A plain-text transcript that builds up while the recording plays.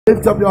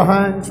Lift up your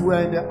hands.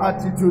 We're in the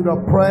attitude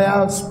of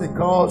prayers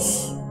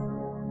because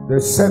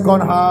the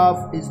second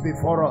half is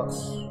before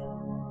us.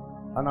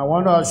 And I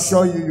want to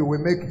assure you, you will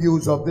make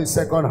use of this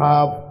second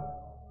half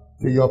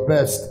to your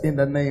best in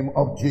the name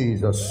of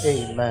Jesus.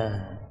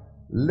 Amen.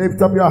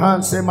 Lift up your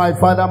hands. Say, my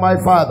Father, my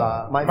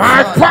Father. My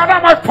Father,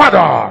 my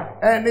Father.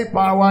 Any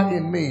power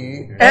in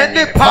me.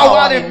 Any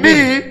power in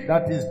me.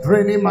 That is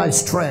draining my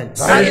strength.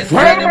 That is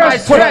draining my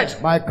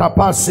strength. My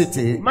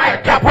capacity. My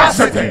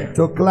capacity.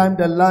 To climb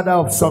the ladder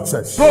of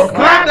success. To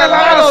climb the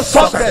ladder of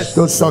success.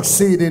 To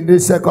succeed in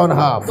this second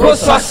half. To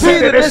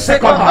succeed in this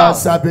second half.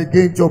 As I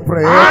begin to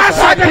pray. As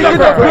I begin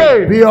to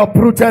pray. Be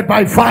uprooted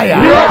by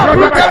fire. Be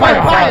uprooted by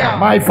fire.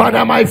 My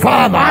Father, my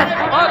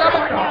Father.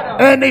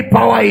 Any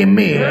power in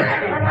me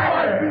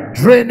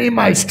draining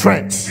my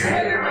strength,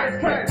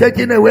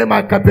 taking away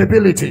my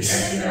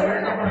capabilities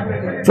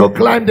to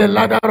climb the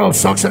ladder of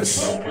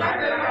success,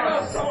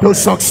 to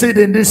succeed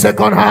in this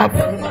second half.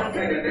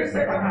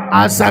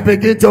 As I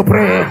begin to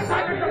pray,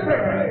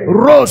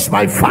 rose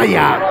by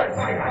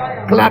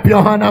fire. Clap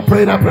your hand and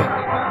pray that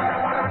prayer.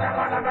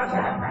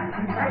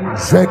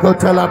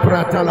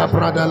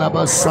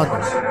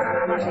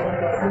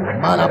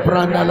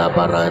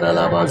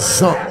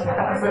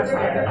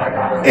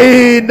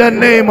 In the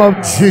name of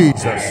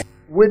Jesus,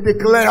 we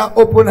declare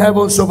open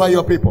heavens over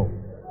your people.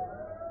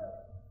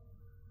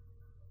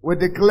 We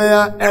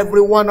declare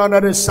everyone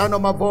under the sound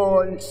of my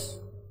voice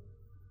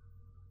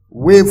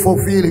will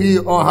fulfill his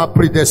or her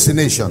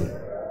predestination.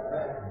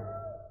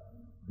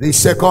 The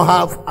second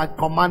half, I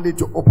command it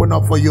to open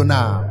up for you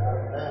now.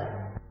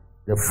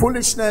 The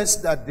foolishness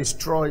that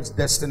destroys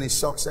destiny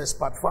success,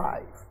 part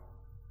 5,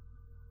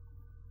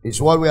 is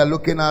what we are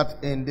looking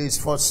at in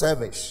this first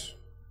service.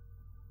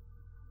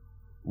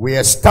 We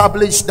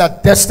established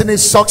that destiny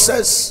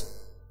success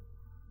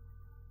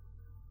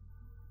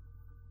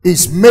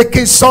is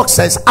making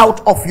success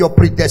out of your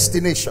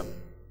predestination.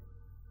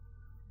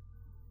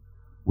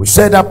 We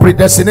said that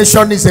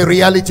predestination is a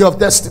reality of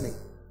destiny.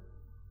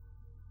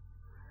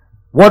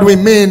 What we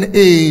mean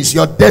is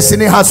your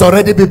destiny has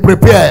already been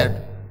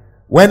prepared.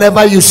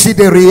 Whenever you see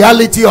the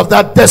reality of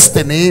that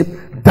destiny,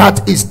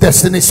 that is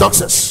destiny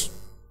success.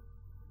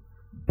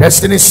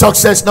 Destiny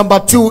success number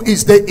 2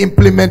 is the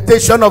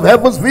implementation of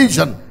heaven's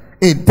vision,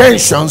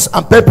 intentions,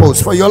 and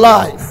purpose for your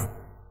life.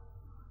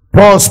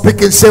 Paul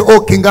speaking say,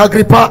 "O King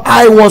Agrippa,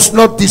 I was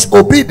not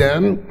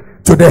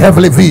disobedient to the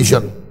heavenly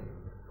vision."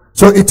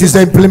 So it is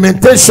the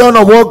implementation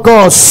of what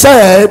God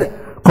said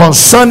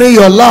concerning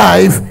your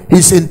life,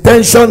 his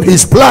intention,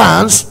 his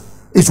plans,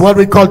 is what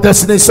we call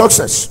destiny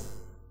success.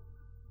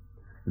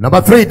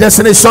 Number 3,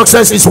 destiny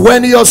success is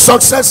when your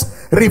success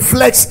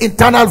reflects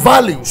internal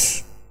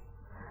values.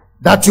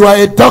 That you are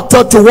a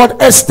doctor, to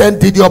what extent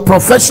did your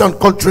profession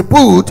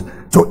contribute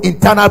to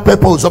internal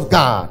purpose of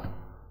God?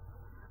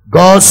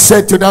 God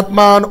said to that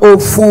man, "O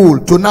fool,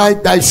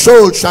 tonight thy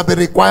soul shall be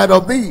required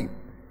of thee."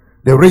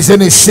 The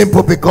reason is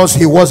simple, because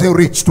he wasn't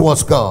rich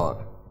towards God.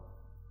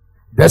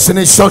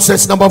 Destiny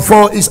success number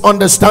 4 is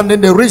understanding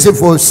the reason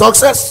for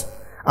success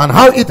and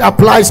how it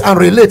applies and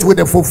relates with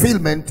the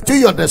fulfillment to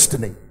your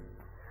destiny.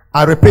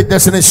 I repeat,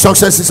 destiny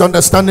success is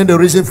understanding the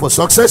reason for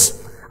success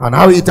and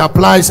how it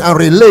applies and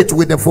relates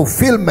with the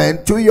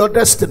fulfillment to your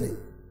destiny.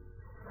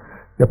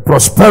 The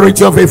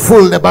prosperity of a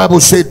fool, the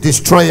Bible says,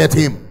 destroyeth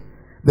him.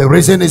 The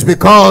reason is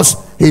because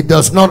he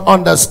does not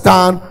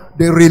understand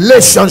the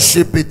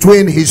relationship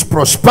between his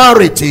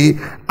prosperity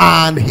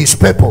and his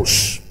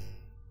purpose.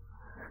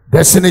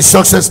 Destiny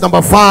success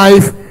number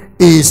 5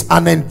 is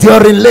an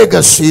enduring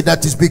legacy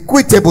that is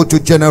bequeathable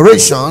to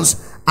generations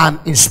and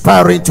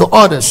inspiring to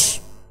others.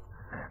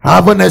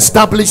 Having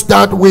established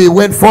that, we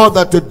went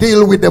further to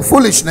deal with the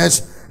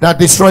foolishness that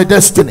destroy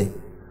destiny.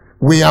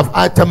 We have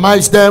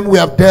itemized them. We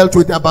have dealt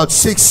with about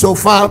 6 so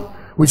far.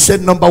 We said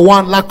number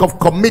 1, lack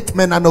of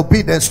commitment and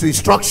obedience to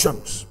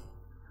instructions.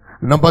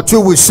 Number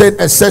 2, we said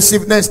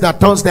excessiveness that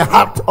turns the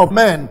heart of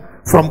man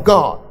from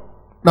God.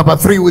 Number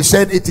 3, we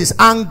said it is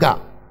anger.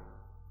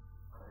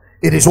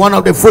 It is one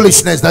of the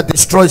foolishness that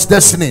destroys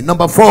destiny.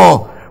 Number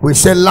 4, we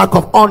said lack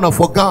of honor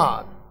for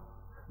God.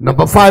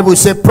 Number 5, we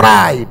said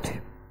pride.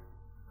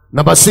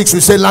 Number 6,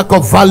 we say lack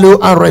of value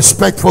and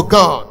respect for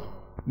God.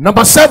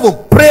 Number 7,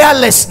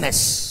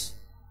 prayerlessness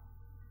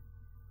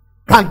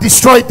can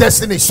destroy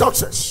destiny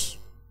success.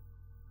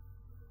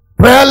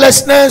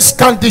 Prayerlessness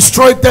can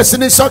destroy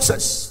destiny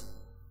success.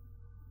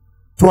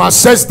 To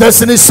access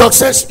destiny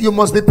success, you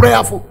must be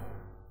prayerful.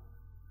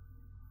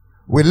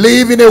 We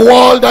live in a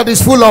world that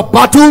is full of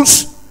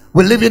battles.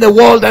 We live in a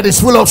world that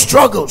is full of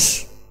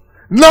struggles.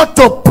 Not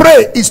to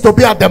pray is to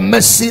be at the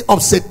mercy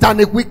of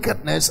satanic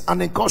wickedness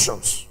and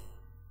incursions.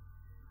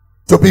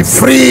 To be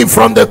free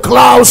from the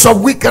clouds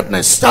of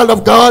wickedness, child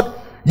of God,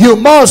 you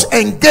must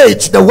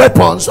engage the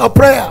weapons of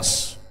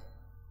prayers.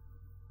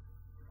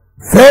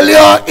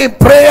 Failure in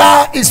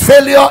prayer is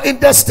failure in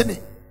destiny.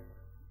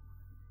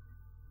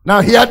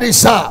 Now hear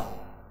this out.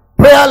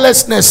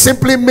 Prayerlessness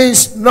simply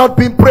means not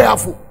being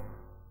prayerful.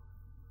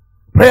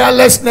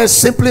 Prayerlessness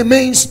simply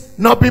means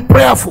not being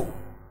prayerful.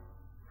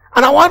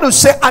 And I want to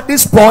say at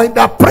this point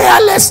that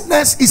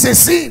prayerlessness is a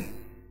sin.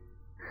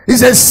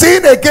 It's a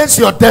sin against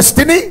your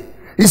destiny.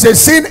 It's a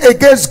sin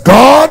against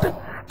God.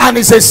 And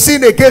it's a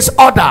sin against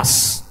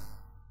others.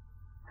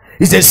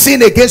 It's a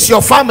sin against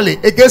your family,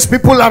 against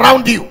people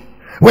around you.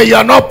 When you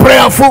are not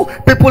prayerful,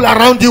 people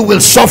around you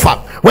will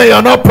suffer. When you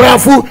are not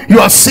prayerful, you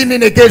are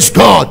sinning against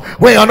God.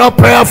 When you are not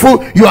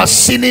prayerful, you are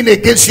sinning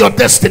against your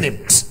destiny.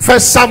 1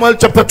 Samuel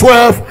chapter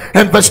 12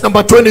 and verse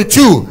number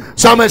 22.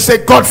 Samuel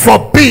said, God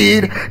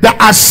forbid that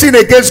I sin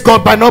against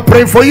God by not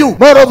praying for you.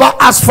 Moreover,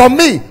 as for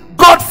me,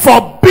 God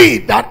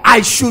forbid that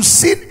I should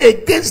sin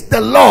against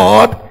the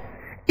Lord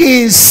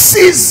in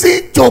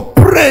ceasing to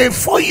pray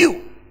for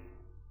you.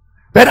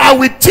 But I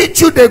will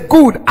teach you the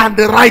good and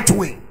the right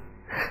way.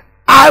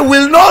 I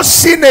will not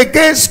sin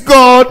against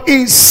God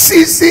in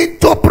ceasing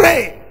to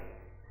pray.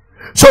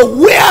 So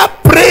where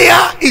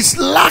prayer is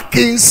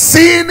lacking,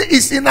 sin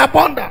is in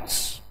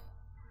abundance.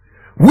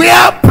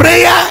 Where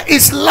prayer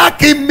is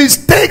lacking,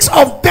 mistakes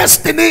of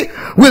destiny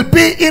will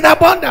be in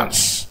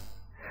abundance.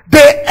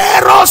 The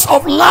errors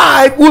of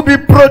life will be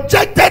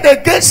projected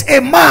against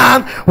a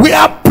man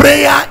where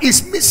prayer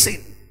is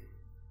missing.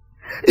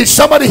 Is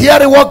somebody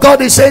hearing what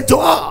God is saying to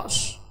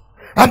us?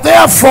 And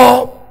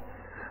therefore,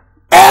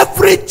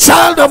 every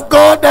child of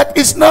God that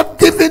is not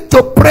given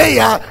to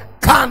prayer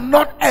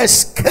cannot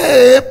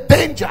escape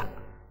danger.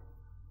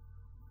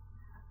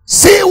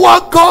 See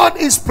what God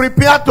is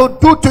prepared to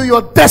do to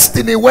your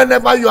destiny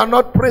whenever you are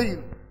not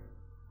praying.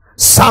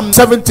 Psalm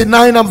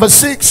 79 and verse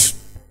 6.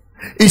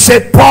 He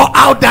said, pour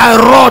out thy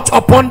wrath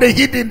upon the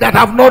hidden that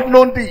have not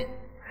known thee,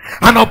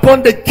 and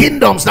upon the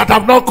kingdoms that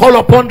have not called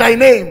upon thy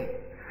name.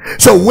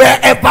 So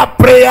wherever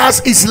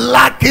prayers is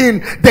lacking,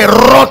 the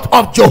wrath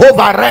of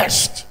Jehovah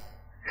rest.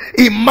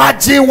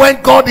 Imagine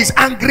when God is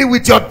angry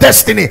with your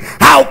destiny,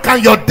 how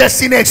can your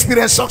destiny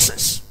experience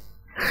success?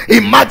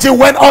 Imagine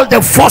when all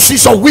the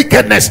forces of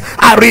wickedness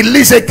are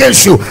released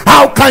against you,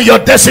 how can your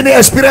destiny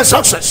experience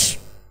success?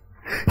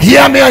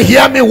 Hear me and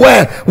hear me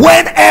well.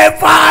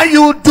 Whenever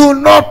you do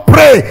not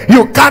pray,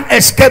 you can't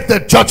escape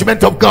the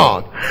judgment of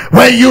God.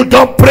 When you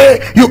don't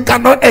pray, you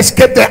cannot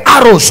escape the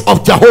arrows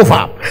of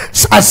Jehovah.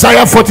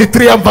 Isaiah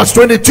 43 and verse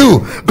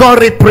 22,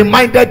 God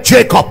reprimanded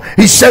Jacob.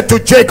 He said to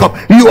Jacob,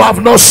 you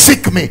have not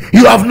seek me,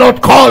 you have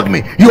not called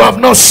me, you have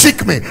not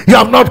seek me, you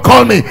have not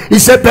called me. He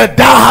said, but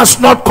thou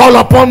hast not called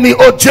upon me,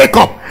 O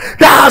Jacob.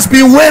 Thou hast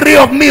been weary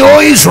of me, O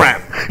Israel.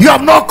 You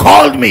have not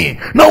called me.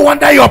 No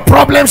wonder your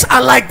problems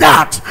are like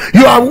that.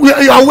 You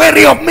are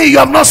weary of me. You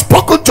have not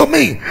spoken to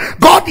me.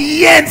 God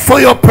yearned for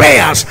your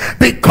prayers,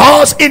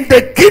 because in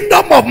the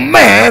kingdom of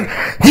man,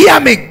 hear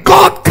me,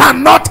 God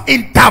cannot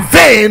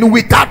intervene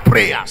without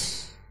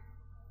prayers.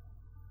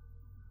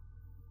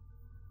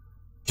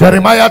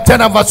 Jeremiah 10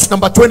 and verse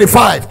number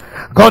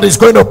 25. God is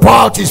going to pour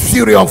out his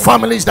fury on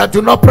families that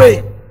do not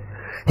pray.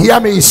 Hear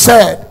me, he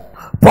said,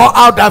 pour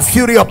out thy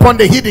fury upon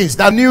the heathens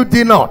that knew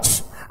thee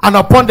not, and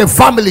upon the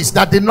families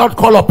that did not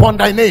call upon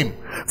thy name.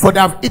 For they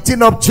have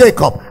eaten up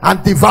Jacob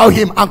and devoured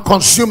him and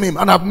consumed him,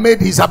 and have made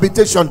his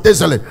habitation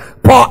desolate.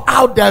 Pour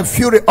out thy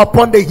fury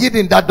upon the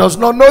heathen that does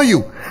not know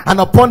you, and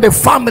upon the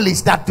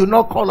families that do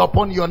not call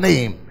upon your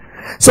name.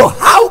 So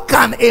how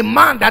can a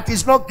man that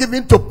is not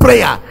given to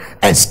prayer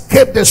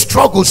escape the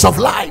struggles of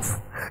life,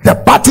 the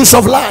battles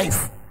of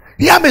life?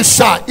 Hear me,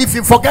 sir. If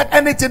you forget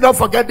anything, don't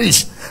forget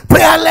this.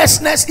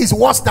 Prayerlessness is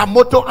worse than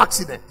motor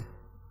accident.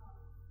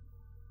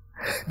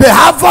 The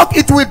havoc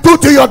it will do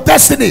to your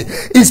destiny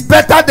is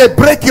better they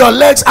break your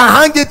legs and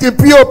hang it in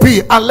POP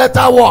and let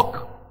her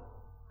walk,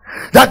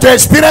 than to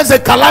experience the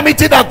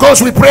calamity that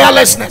goes with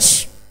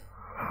prayerlessness.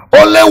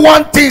 Only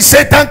one thing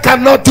Satan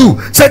cannot do.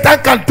 Satan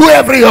can do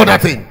every other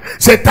thing.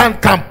 Satan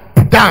can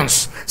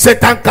dance.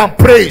 Satan can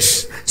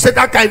praise.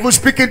 Satan can even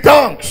speak in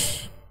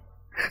tongues.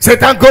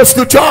 Satan goes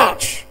to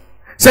church.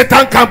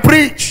 Satan can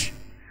preach.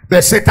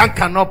 But Satan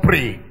cannot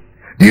pray.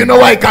 Do you know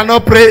why he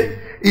cannot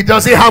pray? He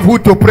doesn't have who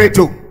to pray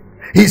to.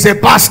 He's a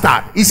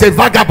bastard. He's a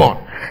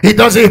vagabond. He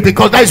does it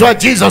because that's why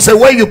Jesus said,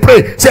 when you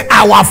pray, say,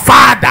 our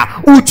Father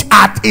which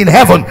art in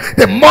heaven.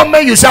 The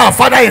moment you say our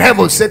Father in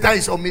heaven, Satan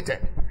is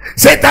omitted.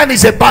 Satan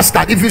is a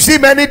bastard. If you see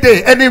him any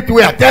day,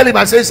 anywhere, tell him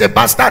and say he's a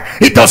bastard.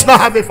 He does not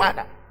have a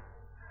father.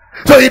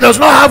 So he does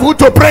not have who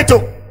to pray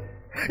to.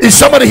 Is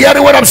somebody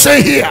hearing what I'm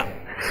saying here?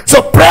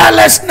 So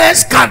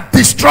prayerlessness can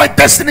destroy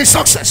destiny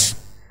success.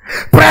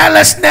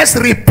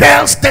 Prayerlessness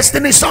repels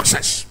destiny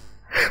success.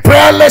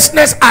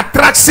 Prayerlessness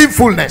attracts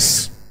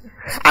sinfulness,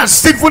 and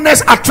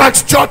sinfulness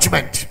attracts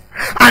judgment,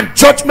 and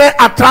judgment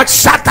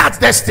attracts shattered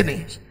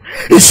destinies.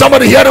 Is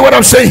somebody hearing what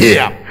I'm saying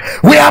here?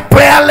 Where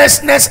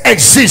prayerlessness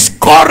exists,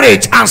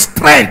 courage and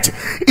strength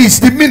is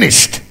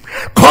diminished.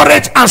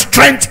 Courage and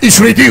strength is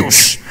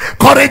reduced.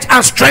 Courage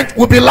and strength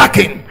will be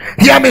lacking.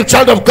 Hear me,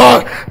 child of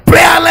God.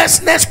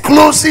 Prayerlessness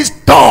closes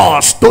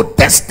doors to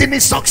destiny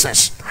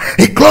success.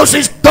 It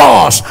closes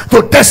doors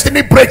to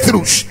destiny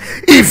breakthroughs.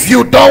 If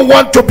you don't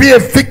want to be a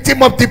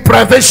victim of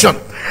deprivation,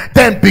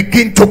 then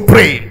begin to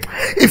pray.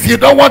 If you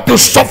don't want to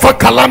suffer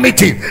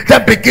calamity,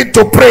 then begin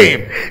to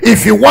pray.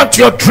 If you want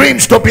your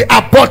dreams to be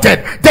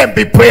aborted, then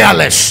be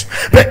prayerless.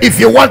 But if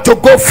you want to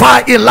go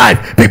far in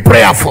life, be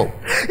prayerful.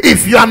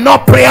 If you are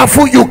not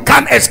prayerful, you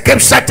can't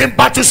escape certain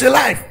battles in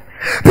life.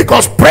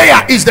 Because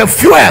prayer is the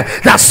fuel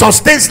that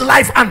sustains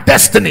life and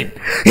destiny.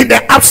 In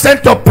the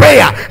absence of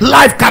prayer,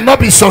 life cannot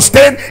be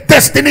sustained,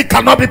 destiny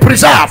cannot be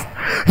preserved.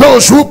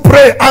 Those who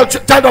pray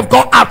outside of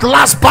God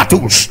outlast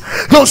battles.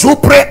 Those who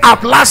pray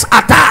outlast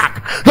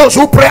attack. Those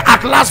who pray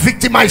outlast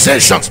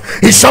victimizations.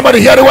 Is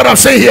somebody hearing what I'm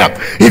saying here?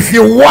 If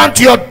you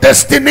want your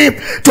destiny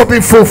to be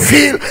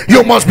fulfilled,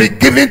 you must be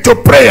given to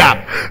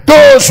prayer.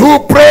 Those who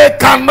pray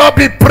cannot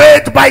be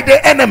prayed by the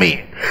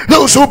enemy.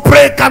 Those who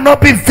pray cannot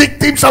be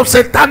victims of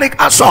satanic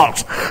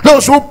assaults.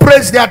 Those who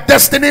praise their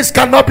destinies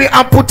cannot be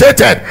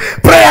amputated.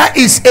 Prayer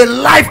is a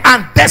life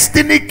and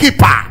destiny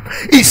keeper.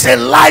 It's a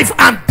life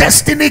and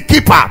destiny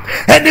keeper.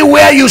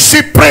 Anywhere you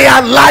see prayer,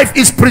 life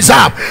is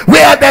preserved.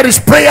 Where there is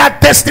prayer,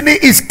 destiny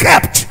is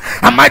kept.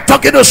 Am I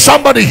talking to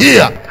somebody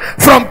here?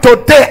 From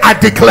today I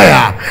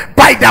declare,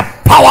 by the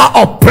power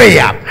of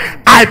prayer,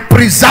 I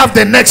preserve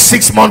the next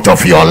 6 months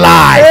of your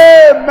life.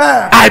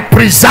 Amen. I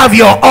preserve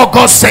your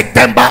August,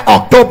 September,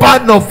 October,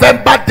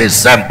 November,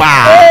 December.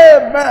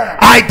 Amen.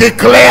 I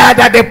declare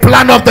that the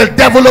plan of the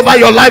devil over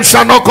your life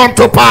shall not come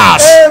to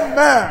pass.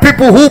 Amen.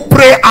 People who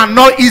pray are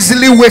not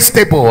easily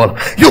wastable.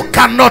 You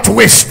cannot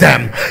waste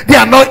them. They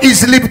are not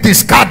easily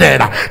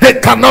discarded. They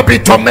cannot be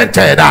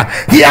tormented.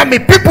 Hear me.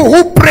 People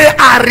who pray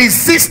are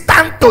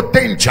resistant to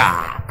danger.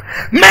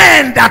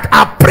 Men that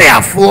are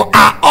prayerful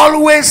are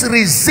always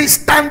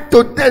resistant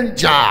to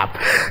danger.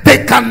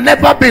 They can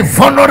never be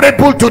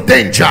vulnerable to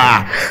danger.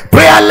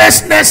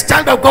 Prayerlessness,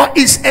 child of God,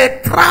 is a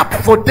trap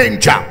for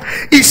danger.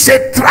 It's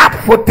a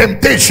trap for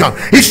temptation.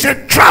 It's a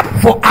trap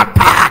for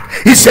attack.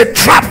 It's a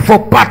trap for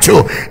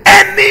battle.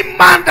 Any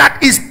man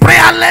that is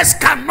prayerless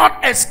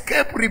cannot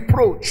escape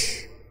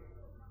reproach.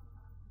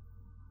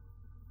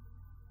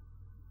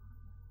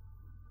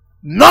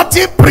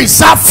 Nothing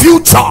preserves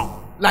future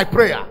like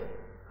prayer.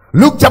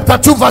 Luke chapter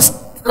 2 verse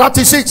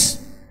 36.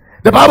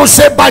 The Bible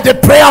said by the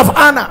prayer of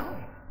Anna,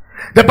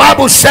 the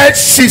Bible said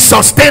she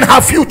sustained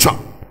her future.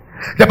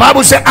 The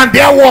Bible said, and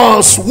there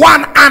was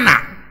one Anna,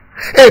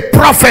 a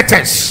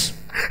prophetess,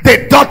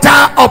 the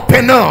daughter of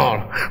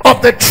Penuel,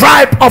 of the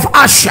tribe of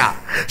Asher.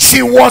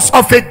 She was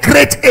of a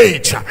great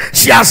age.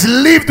 She has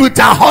lived with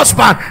her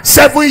husband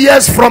 7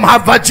 years from her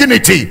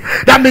virginity.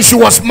 That means she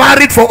was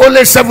married for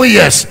only 7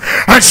 years,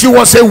 and she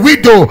was a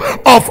widow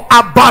of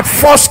about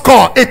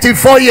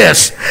 84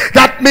 years.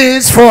 That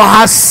means for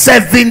her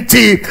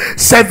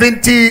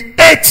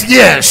 78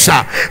 years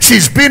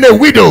she's been a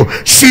widow.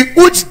 She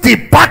which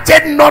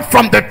departed not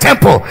from the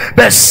temple,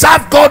 but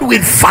served God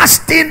with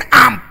fasting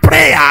and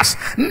prayers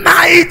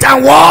night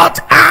and what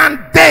and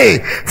day.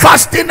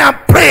 Fasting and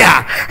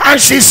prayer.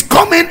 And she's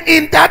coming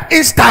in that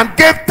instant,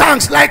 gave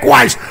thanks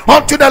likewise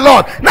unto the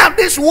Lord. Now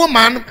this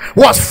woman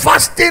was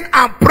fasting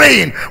and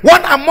praying.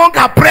 One among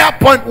her prayer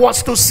point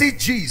was to see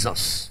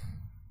Jesus.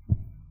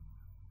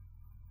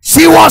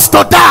 She was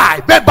to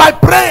die, but by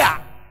prayer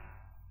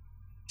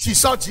she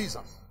saw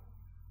Jesus.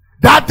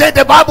 That day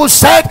the Bible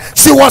said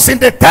she was in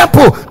the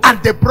temple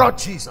and they brought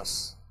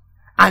Jesus.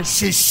 And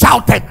she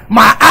shouted,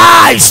 my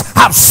eyes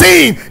have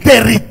seen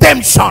the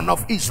redemption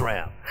of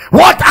Israel.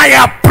 What I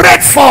have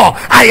prayed for,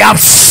 I have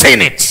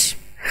seen it.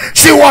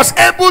 She was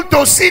able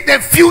to see the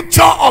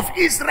future of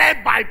Israel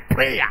by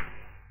prayer.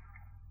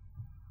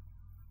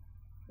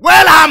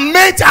 While her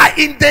mates are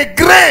in the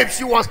grave,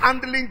 she was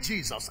handling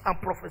Jesus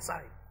and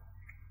prophesying.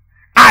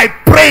 I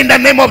pray in the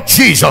name of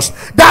Jesus,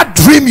 that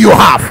dream you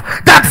have,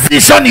 that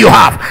vision you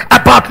have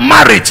about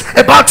marriage,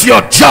 about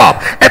your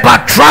job,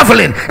 about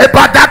traveling,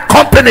 about that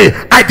company,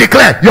 I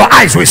declare your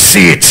eyes will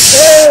see it.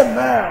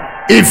 Amen.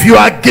 If you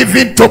are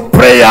given to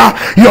prayer,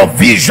 your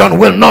vision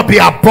will not be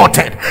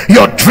aborted.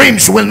 Your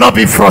dreams will not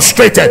be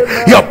frustrated.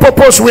 Amen. Your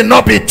purpose will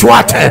not be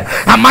thwarted.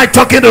 Am I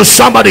talking to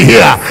somebody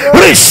here?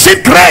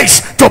 Receive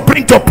grace to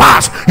bring to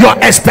pass your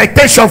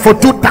expectation for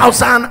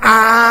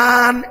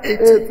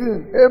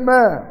 2018.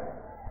 Amen.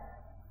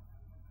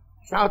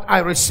 Shout, I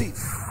receive.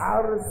 I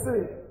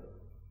receive.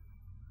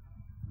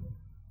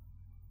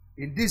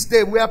 In this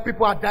day where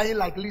people are dying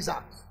like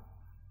lizards,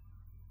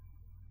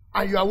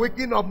 and you are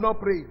waking up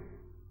not praying,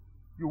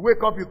 you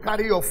wake up, you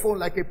carry your phone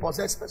like a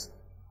possessed person.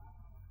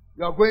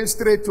 You are going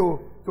straight to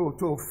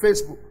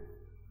Facebook,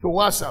 to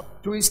WhatsApp,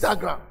 to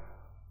Instagram,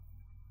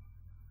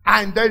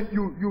 and then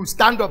you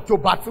stand up to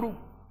bathroom.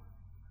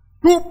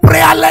 Too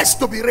prayerless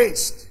to be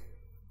raised.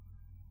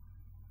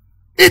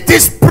 It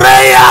is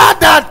prayer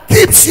that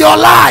keeps your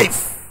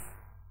life.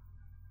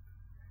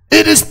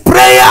 It is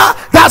prayer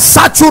that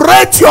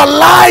saturates your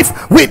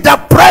life with the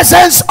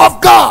presence of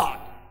God.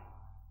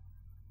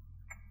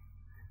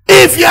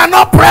 If you are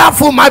not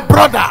prayerful, my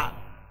brother,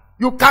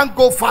 you can't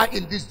go far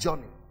in this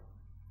journey.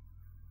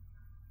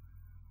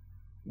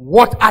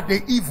 What are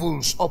the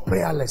evils of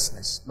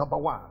prayerlessness? Number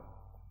one,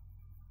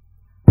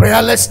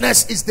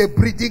 prayerlessness is the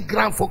breeding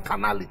ground for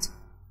carnality.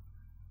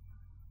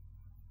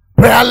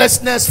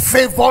 Prayerlessness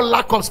favors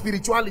lack of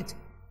spirituality.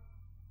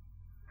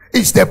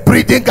 It's the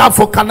breeding ground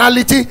for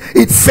carnality.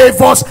 It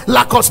favors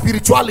lack of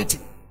spirituality.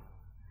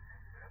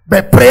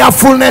 But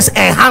prayerfulness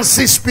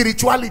enhances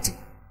spirituality.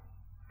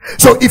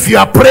 So if you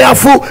are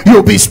prayerful,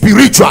 you'll be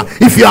spiritual.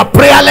 If you are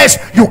prayerless,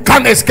 you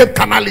can't escape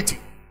carnality.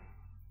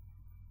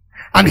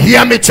 And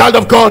hear me, child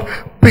of God,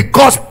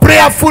 because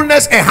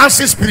prayerfulness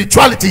enhances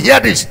spirituality. Hear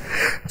this: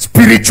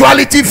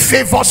 spirituality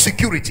favors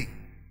security.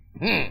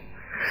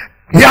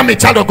 Hear me,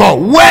 child of God.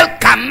 Well,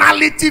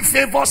 carnality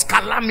favors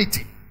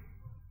calamity.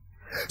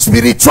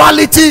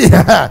 Spirituality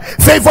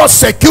favors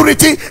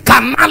security.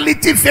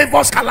 Carnality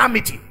favors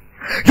calamity.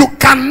 You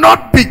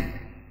cannot be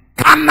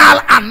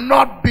carnal and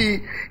not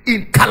be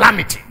in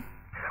calamity.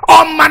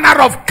 All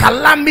manner of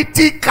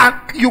calamity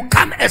you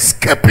can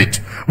escape it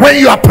when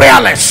you are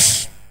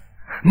prayerless.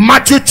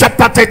 Matthew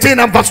chapter 13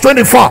 and verse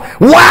 24.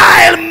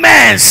 While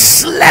men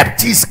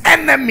slept, his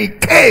enemy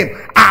came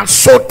and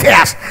sowed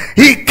tares.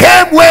 He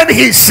came when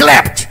he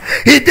slept.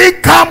 He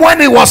didn't come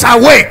when he was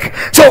awake.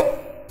 So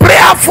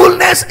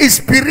prayerfulness is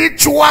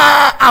spiritual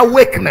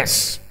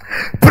awakeness.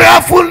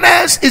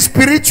 Prayerfulness is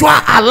spiritual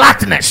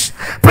alertness.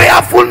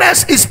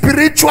 Prayerfulness is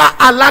spiritual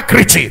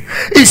alacrity.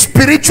 Is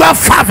spiritual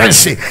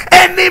fervency.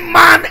 Any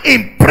man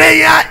in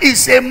prayer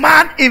is a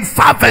man in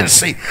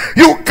fervency.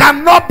 You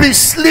cannot be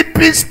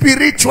sleeping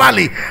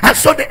spiritually, and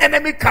so the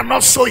enemy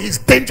cannot sow his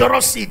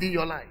dangerous seed in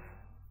your life.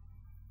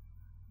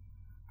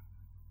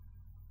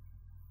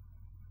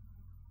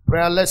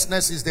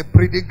 Prayerlessness is the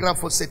breeding ground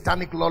for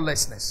satanic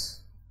lawlessness.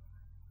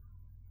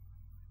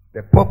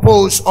 The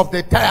purpose of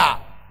the tare,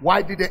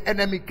 why did the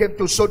enemy came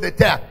to sow the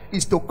tare,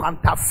 is to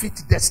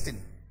counterfeit destiny.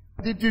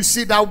 Did you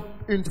see that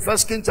in 1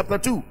 Kings chapter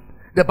 2?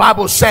 The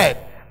Bible said,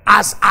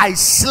 as I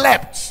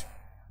slept,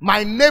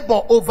 my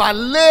neighbor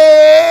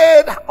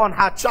overlaid on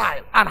her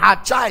child, and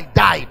her child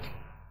died.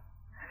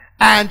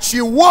 And she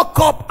woke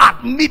up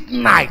at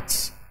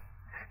midnight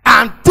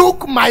and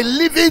took my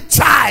living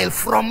child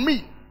from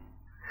me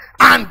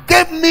and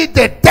gave me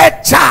the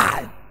dead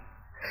child.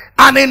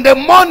 And in the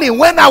morning,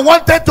 when I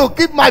wanted to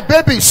give my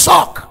baby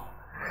suck,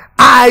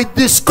 I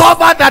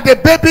discovered that the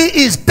baby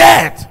is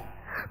dead.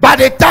 By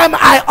the time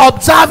I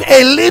observed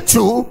a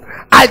little,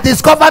 I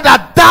discovered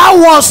that that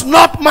was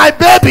not my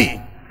baby.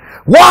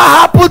 What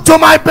happened to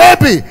my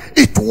baby?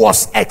 It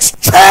was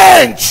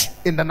exchanged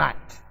in the night.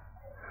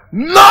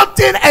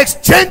 Nothing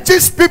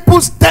exchanges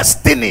people's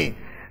destiny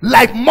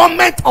like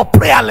moment of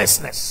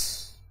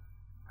prayerlessness.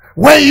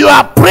 When you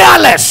are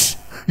prayerless,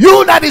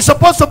 you that is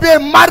supposed to be a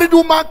married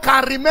woman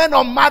can remain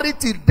unmarried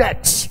till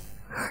death.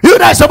 You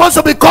that is supposed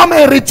to become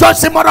a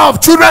rejoicing mother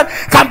of children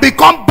can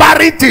become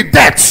barren till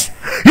death.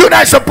 You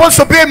that is supposed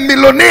to be a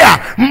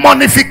millionaire,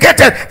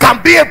 monificated,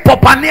 can be a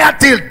pauper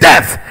till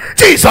death.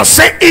 Jesus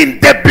said, in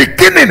the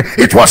beginning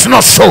it was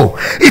not so.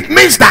 It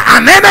means that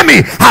an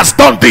enemy has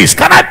done this.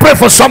 Can I pray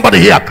for somebody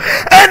here?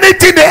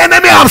 Anything the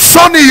enemy has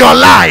sown in your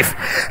life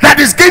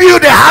that is giving you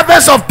the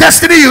harvest of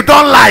destiny you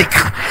don't like,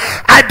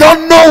 I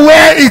don't know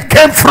where it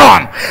came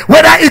from,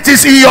 whether it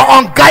is in your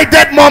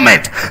unguided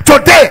moment.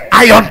 Today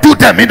I undo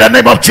them in the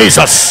name of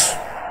Jesus.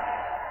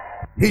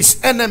 His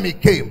enemy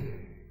came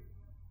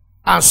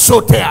and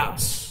sowed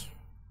tares.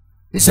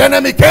 His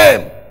enemy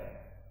came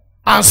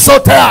and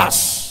sowed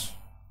tares.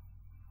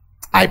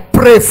 I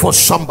pray for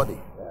somebody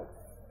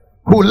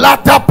who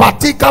lata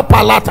patika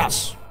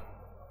palatas.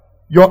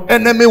 Your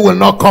enemy will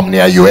not come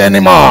near you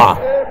anymore.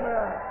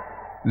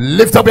 Amen.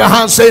 Lift up your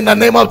hands, say in the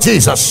name of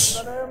Jesus,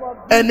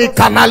 any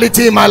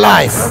carnality in my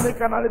life,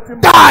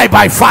 die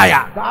by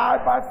fire.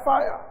 Die by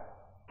fire.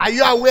 Are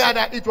you aware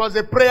that it was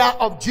the prayer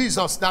of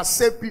Jesus that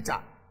saved Peter?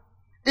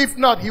 If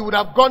not, he would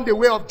have gone the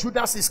way of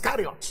Judas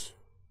Iscariot.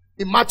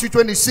 In Matthew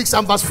 26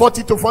 and verse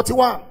 40 to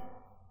 41.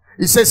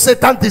 He says,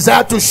 Satan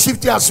desired to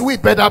shift you as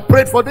wheat, but I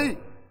prayed for thee.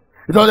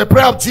 It was the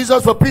prayer of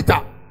Jesus for Peter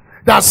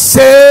that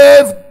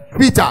saved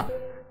Peter.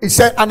 He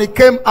said, and he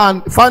came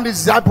and found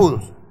his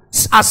disciples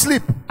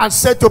asleep and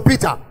said to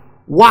Peter,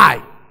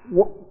 why?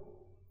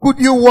 Could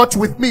you watch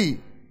with me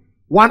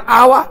 1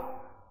 hour?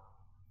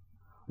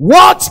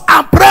 Watch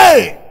and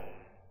pray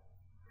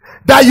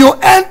that you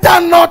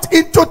enter not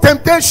into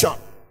temptation.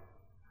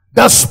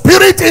 The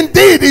spirit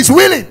indeed is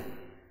willing,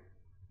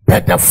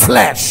 but the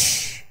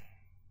flesh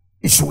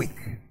is weak.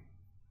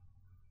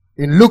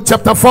 In Luke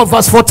chapter 4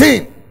 verse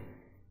 14,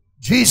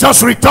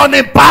 Jesus returned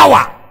in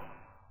power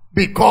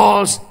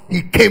because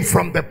he came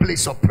from the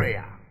place of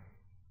prayer.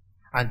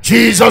 And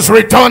Jesus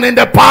returned in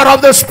the power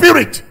of the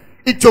Spirit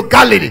into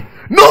Galilee.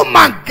 No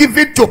man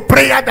given to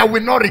prayer that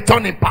will not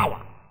return in power.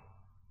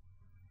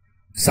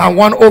 Psalm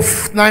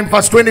 109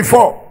 verse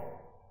 24.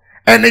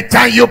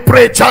 Anytime you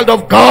pray, child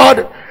of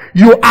God,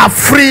 you are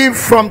free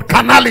from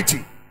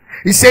carnality.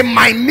 He said,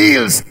 my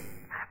knees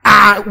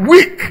are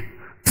weak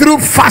through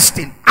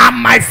fasting, and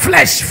my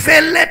flesh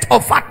faileth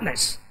of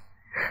fatness.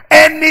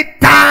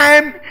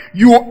 Anytime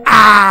you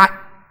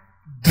are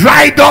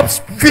dried up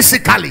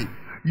physically,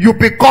 you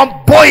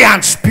become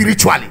buoyant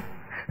spiritually.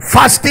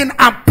 Fasting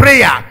and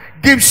prayer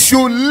gives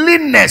you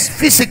leanness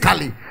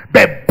physically,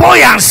 but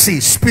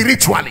buoyancy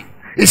spiritually.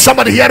 Is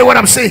somebody hearing what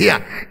I'm saying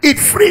here? It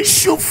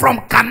frees you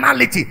from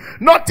carnality.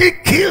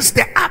 Nothing kills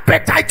the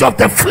appetite of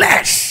the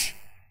flesh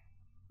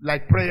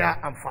like prayer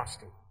and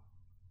fasting.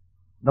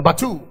 Number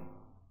 2,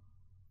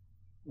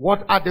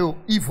 what are the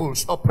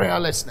evils of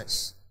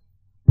prayerlessness?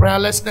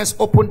 Prayerlessness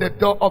opens the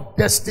door of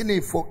destiny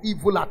for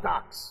evil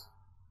attacks.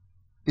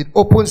 It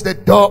opens the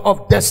door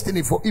of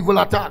destiny for evil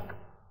attack.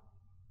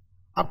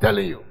 I'm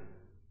telling you.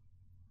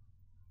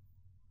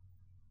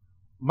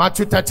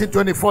 Matthew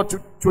 13:24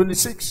 to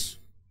 26.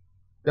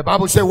 The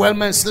Bible says, while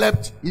men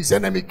slept, his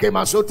enemy came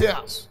and sowed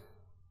tares.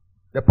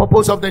 The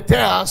purpose of the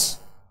tares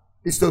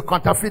is to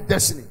counterfeit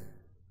destiny,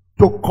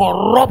 to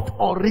corrupt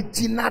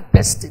original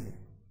destiny.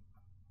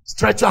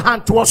 Stretch your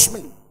hand towards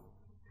me.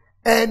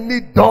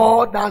 Any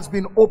door that has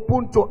been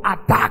opened to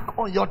attack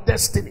on your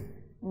destiny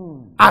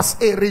as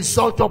a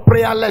result of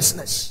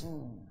prayerlessness,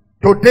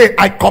 today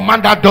I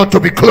command that door to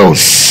be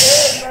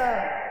closed.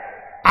 Amen.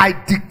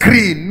 I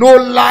decree no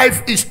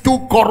life is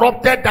too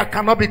corrupted that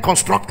cannot be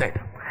constructed.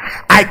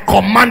 I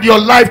command your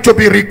life to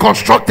be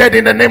reconstructed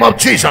in the name of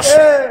Jesus.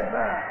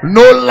 Amen.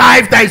 No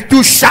life that is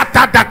too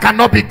shattered that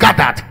cannot be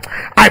gathered.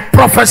 I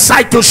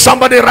prophesy to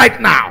somebody right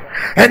now.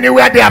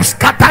 Anywhere they have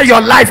scattered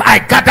your life, I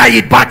gather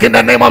it back in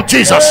the name of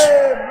Jesus.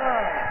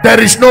 Amen. There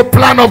is no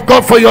plan of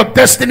God for your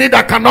destiny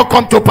that cannot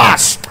come to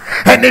pass.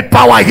 Any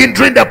power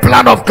hindering the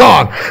plan of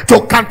God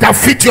to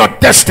counterfeit your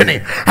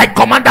destiny, I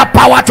command that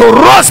power to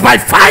rise by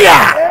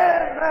fire.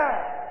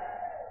 Amen.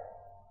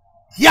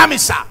 Hear me,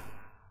 sir.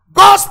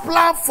 God's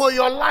plan for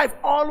your life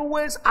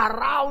always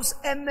arouse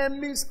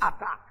enemies'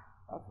 attack.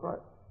 That's right.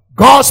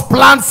 God's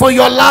plan for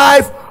your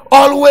life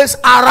always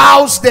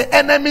arouse the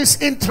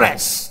enemy's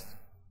interest.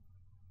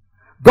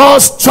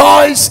 God's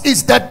choice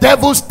is the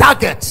devil's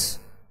target.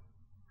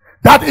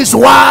 That is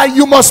why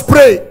you must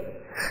pray.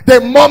 The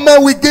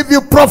moment we give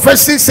you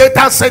prophecy,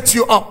 Satan sets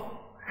you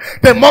up.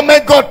 The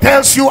moment God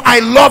tells you, I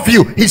love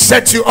you, he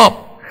sets you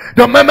up.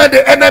 The moment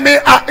the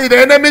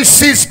enemy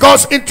sees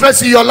God's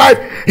interest in your life,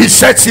 he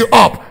sets you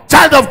up.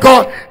 Child of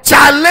God,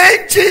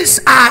 challenges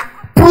are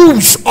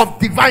proofs of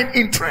divine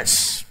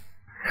interest.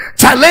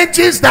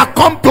 Challenges that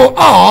come to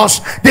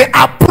us, they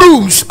are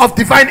proofs of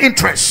divine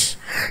interest.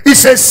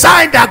 It's a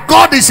sign that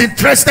God is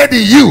interested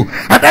in you,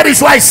 and that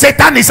is why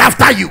Satan is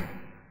after you.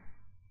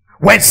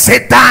 When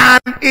Satan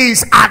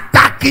is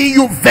attacking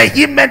you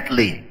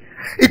vehemently,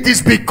 it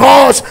is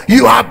because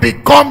you have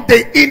become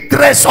the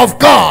interest of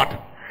God.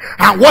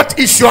 And what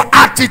is your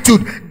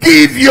attitude?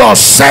 Give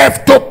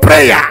yourself to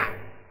prayer.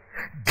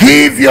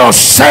 Give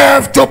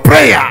yourself to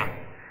prayer.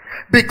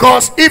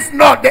 Because if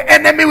not, the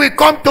enemy will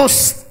come to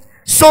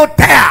sow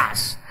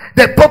tares.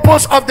 The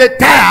purpose of the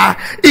tare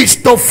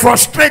is to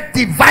frustrate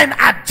divine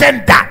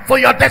agenda for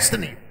your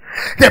destiny.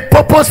 The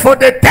purpose for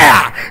the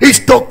tare is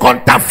to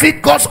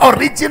counterfeit God's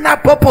original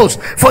purpose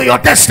for your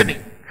destiny.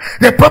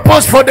 The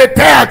purpose for the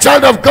tare,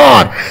 child of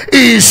God,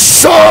 is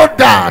so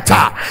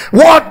that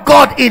what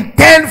God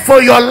intends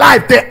for your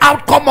life, the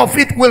outcome of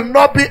it will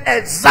not be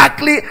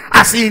exactly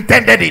as he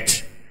intended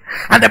it.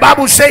 And the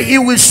Bible says he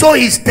will sow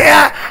his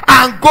tare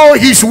and go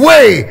his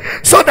way,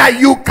 so that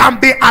you can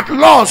be at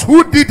loss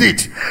who did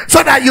it,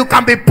 so that you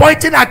can be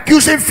pointing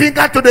accusing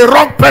finger to the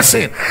wrong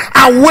person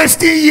and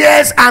wasting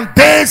years and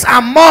days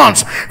and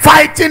months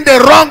fighting the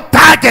wrong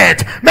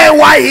target.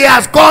 Meanwhile, he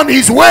has gone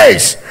his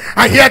ways.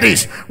 And hear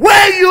this: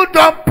 when you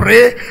don't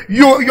pray,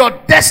 your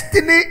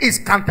destiny is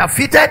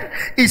counterfeited,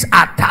 is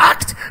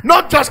attacked.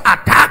 Not just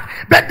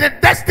attacked, but the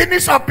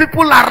destinies of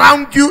people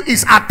around you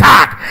is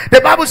attacked.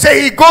 The Bible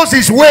says he goes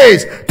his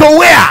ways to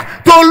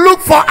where? To look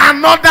for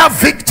another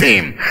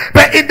victim.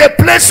 But in the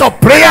place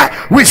of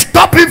prayer, we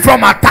stop him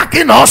from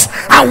attacking us,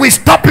 and we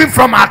stop him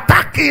from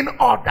attacking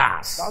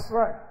others. That's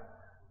right.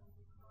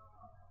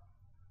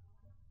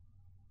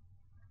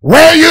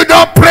 When you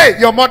don't pray,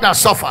 your mother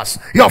suffers,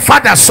 your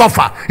father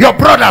suffer, your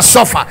brother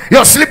suffer,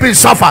 your sleeping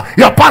suffer,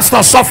 your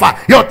pastor suffer,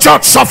 your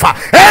church suffer.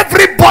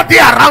 Everybody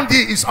around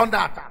you is under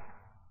attack.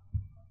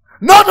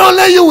 Not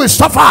only you will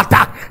suffer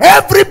attack,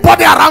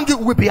 everybody around you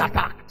will be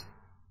attacked.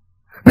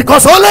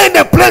 Because only in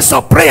the place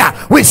of prayer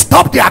we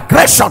stop the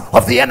aggression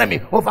of the enemy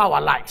over our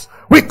lives.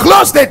 We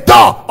close the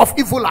door of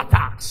evil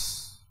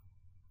attacks.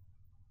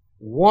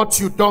 What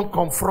you don't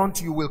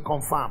confront, you will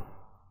confirm.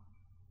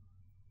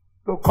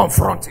 So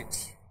confront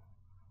it.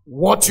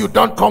 What you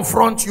don't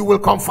confront, you will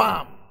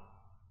confirm.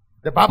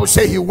 The Bible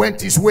says he went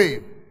his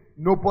way.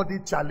 Nobody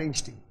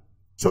challenged him.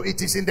 So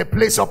it is in the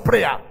place of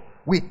prayer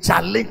we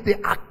challenge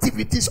the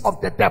activities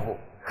of the devil.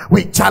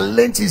 We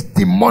challenge his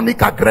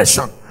demonic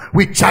aggression.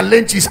 We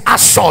challenge his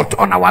assault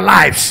on our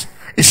lives.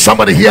 Is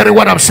somebody hearing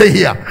what I'm saying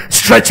here?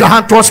 Stretch your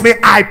hand towards me.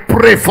 I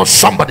pray for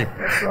somebody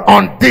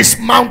on this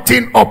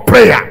mountain of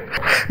prayer.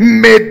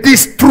 May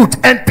this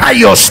truth enter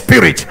your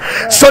spirit,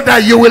 so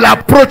that you will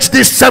approach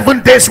these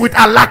 7 days with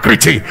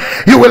alacrity.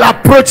 You will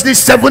approach these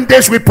 7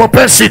 days with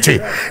propensity.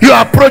 You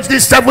approach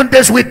these 7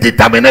 days with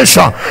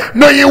determination,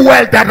 knowing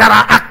well that there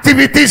are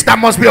activities that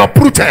must be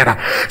uprooted,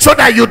 so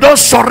that you don't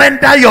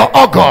surrender your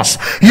August,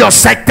 your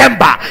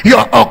September,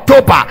 your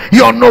October,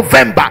 your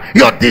November,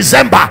 your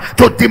December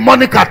to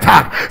demonic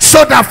attack,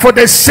 so that for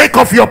the sake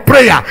of your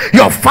prayer,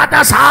 your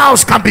father's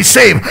house can be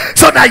saved,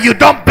 so that you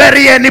don't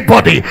bury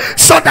anybody,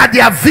 so that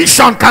their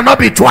vision cannot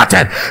be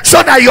thwarted,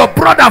 so that your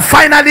brother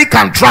finally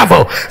can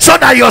travel, so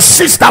that your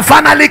sister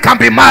finally can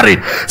be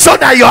married, so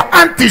that your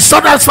auntie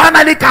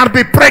finally can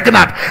be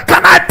pregnant.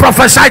 Can I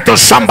prophesy to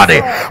somebody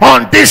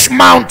on this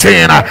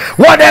mountain?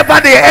 Whatever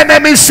the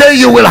enemy say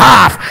you will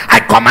have, I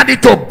command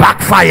it to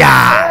backfire.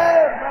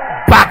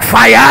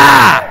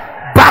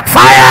 Backfire.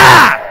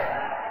 Backfire.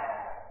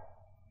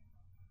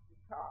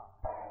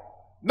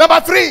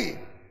 Number 3,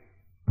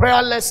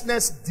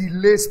 prayerlessness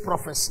delays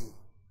prophecy.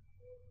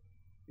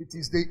 It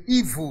is the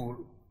evil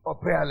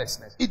of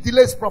prayerlessness. It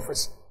delays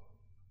prophecy.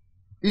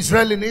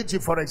 Israel in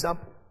Egypt, for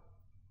example,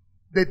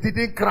 they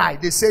didn't cry,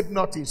 they said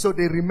nothing, so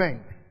they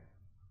remained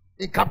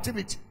in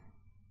captivity.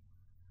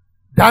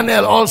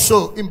 Daniel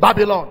also in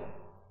Babylon,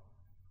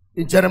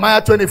 in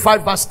Jeremiah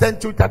 25 verse 10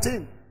 to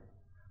 13,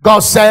 God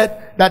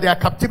said that their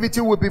captivity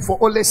will be for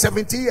only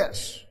 70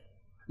 years.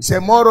 He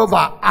said,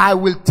 moreover, I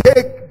will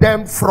take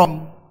them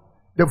from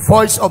the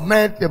voice of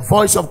men, the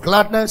voice of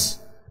gladness,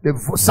 the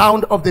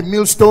sound of the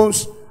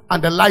millstones,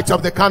 and the light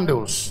of the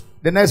candles.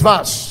 The next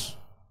verse.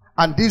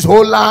 And this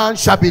whole land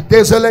shall be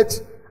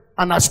desolate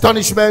and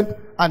astonishment,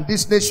 and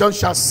this nation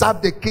shall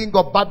serve the king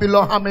of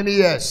Babylon how many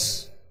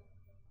years?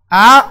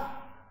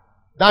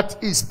 That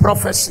is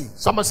prophecy.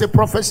 Someone say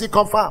prophecy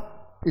confirmed.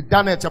 In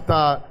Daniel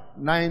chapter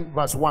 9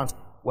 verse 1,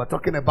 we're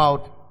talking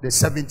about the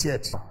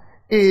 70th.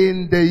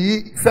 In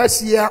the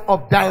first year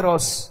of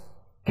Darius,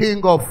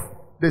 king of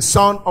the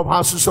son of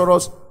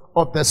Ahasuerus,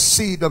 of the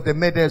seed of the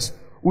Medes,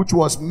 which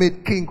was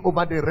made king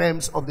over the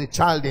realms of the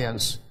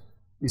Chaldeans,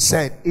 he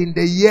said, in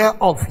the year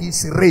of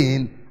his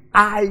reign,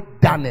 I,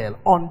 Daniel,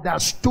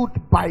 understood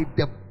by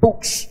the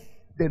books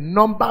the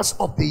numbers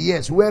of the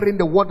years wherein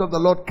the word of the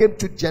Lord came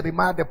to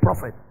Jeremiah the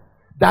prophet,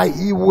 that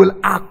he will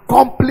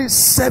accomplish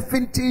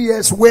 70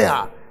 years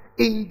where?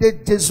 In the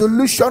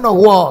dissolution of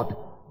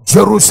what?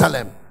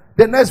 Jerusalem.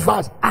 The next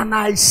verse. And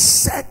I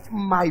set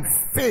my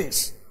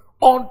face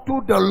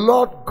unto the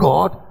Lord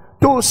God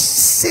to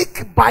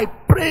seek by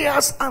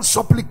prayers and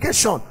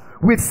supplication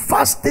with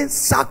fasting,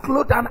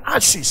 sackcloth and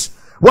ashes.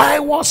 Why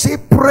was he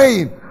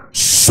praying?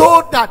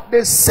 So that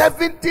the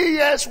 70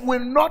 years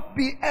will not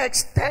be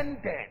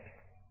extended.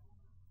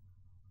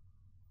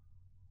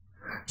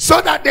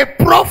 So that the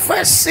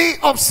prophecy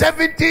of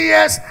 70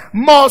 years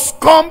must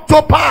come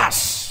to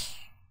pass.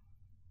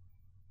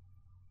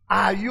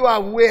 Are you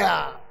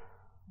aware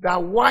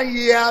that 1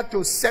 year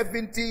to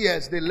 70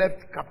 years they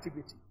left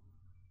captivity?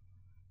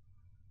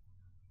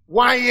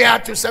 1 year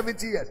to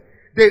 70 years.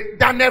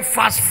 Daniel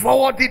fast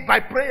forwarded by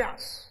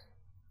prayers.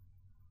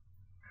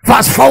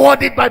 Fast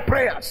forwarded by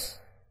prayers.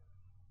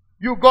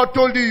 God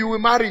told you will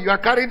marry. You are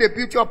carrying the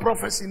beauty of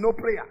prophecy, no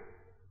prayer.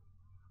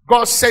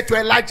 God said to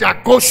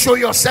Elijah, go show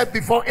yourself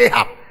before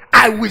Ahab.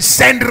 I will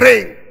send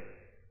rain.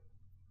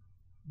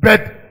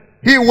 But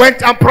he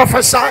went and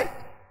prophesied.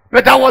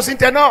 But that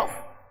wasn't enough.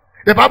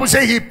 The Bible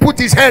says he put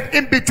his head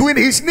in between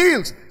his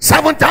knees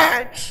 7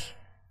 times.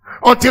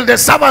 Until the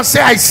servant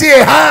said, I see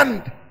a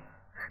hand.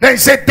 Then he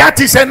said, that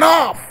is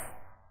enough.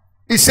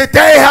 He said,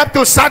 tell Ahab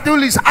to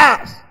saddle his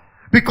ass,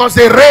 because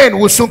the rain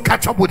will soon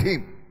catch up with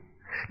him.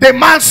 The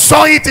man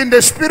saw it in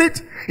the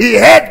spirit. He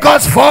heard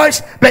God's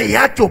voice, but he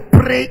had to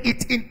pray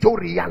it into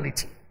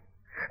reality.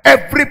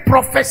 Every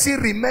prophecy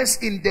remains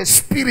in the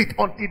spirit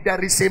until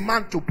there is a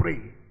man to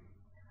pray.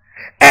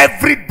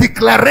 Every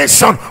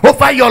declaration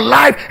over your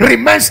life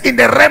remains in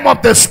the realm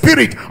of the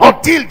spirit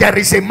until there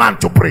is a man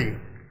to pray.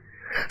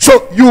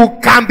 So you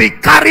can be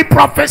carry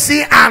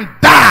prophecy and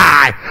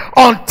die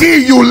until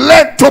you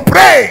learn to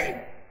pray.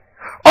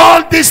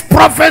 All these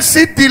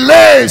prophecy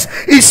delays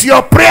is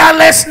your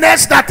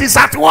prayerlessness that is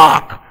at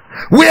work.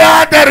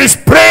 Where there is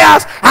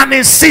prayers and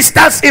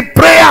insistence in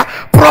prayer,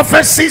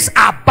 prophecies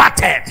are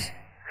battered.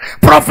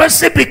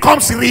 Prophecy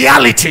becomes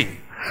reality.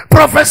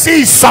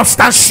 Prophecy is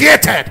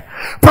substantiated.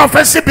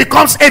 Prophecy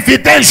becomes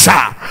evidential.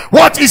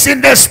 What is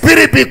in the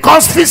spirit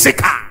becomes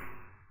physical.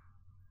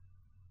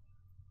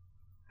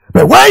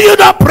 But when you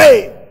don't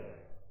pray,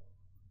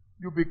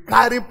 you'll be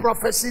carrying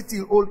prophecy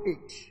till old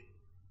age.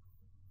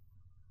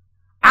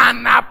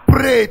 Anna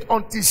prayed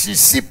until she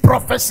see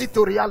prophecy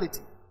to reality.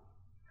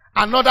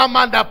 Another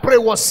man that prayed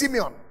was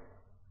Simeon.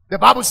 The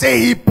Bible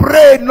says he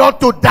prayed not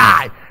to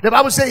die. The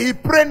Bible says he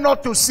prayed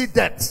not to see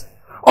death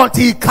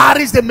until he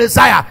carries the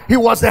Messiah. He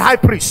was the high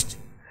priest.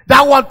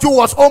 That one too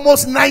was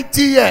almost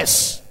 90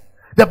 years.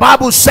 The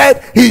Bible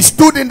said he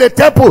stood in the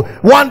temple.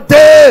 One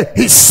day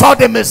he saw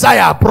the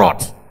Messiah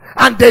brought.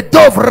 and the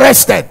dove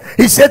rested.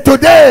 He said,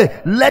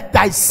 today let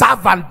thy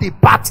servant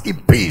depart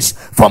in peace,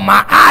 for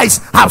my eyes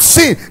have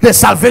seen the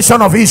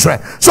salvation of Israel.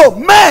 So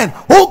men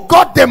who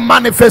got the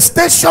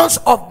manifestations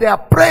of their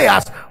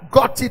prayers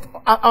got it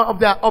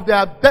of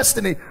their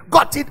destiny,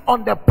 got it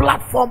on the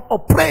platform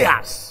of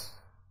prayers.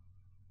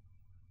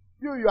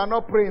 You are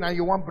not praying and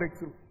you want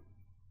breakthrough.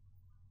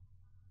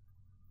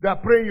 They are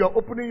praying, you're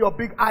opening your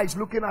big eyes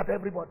looking at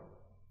everybody.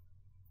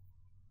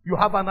 You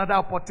have another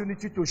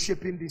opportunity to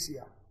shape in this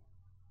year.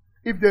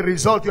 If the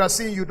result you are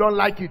seeing, you don't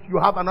like it, you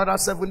have another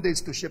 7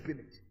 days to shape in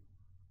it.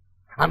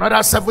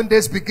 Another 7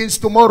 days begins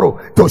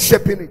tomorrow to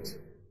shape in it.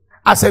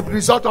 As a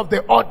result of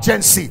the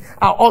urgency,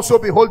 I'll also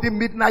be holding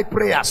midnight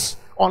prayers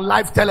on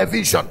live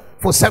television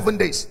for 7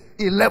 days,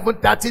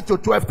 11:30 to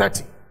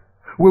 12:30.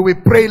 We will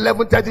pray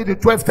 11:30 to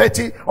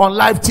 12:30 on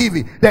live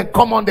TV. Then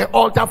come on the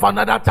altar for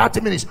another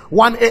 30 minutes.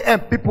 1 a.m.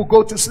 people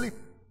go to sleep.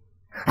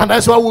 And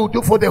that's what we'll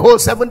do for the whole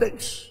 7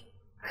 days.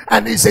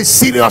 And it's a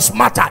serious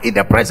matter in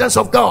the presence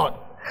of God.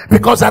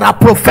 Because there are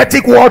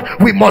prophetic words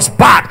we must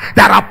back.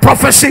 There are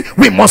prophecy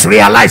we must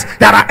realize.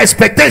 There are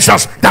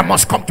expectations that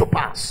must come to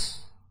pass.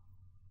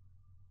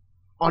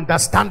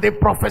 Understanding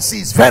prophecy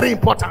is very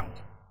important.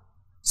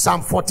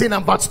 Psalm 14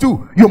 and verse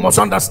 2. You must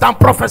understand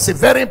prophecy.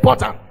 Very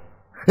important.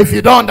 If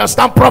you don't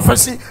understand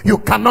prophecy, you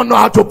cannot know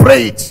how to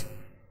pray it.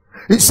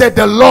 He said,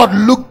 the Lord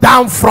looked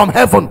down from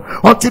heaven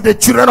unto the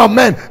children of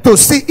men to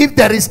see if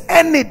there is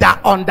any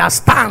that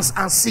understands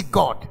and see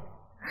God.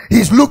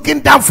 He's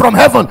looking down from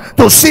heaven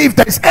to see if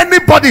there is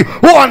anybody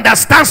who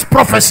understands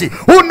prophecy,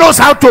 who knows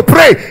how to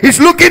pray. He's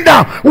looking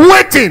down,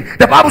 waiting.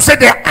 The Bible said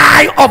the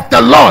eye of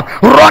the Lord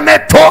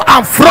runneth to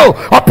and fro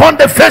upon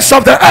the face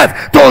of the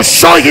earth to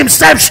show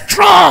himself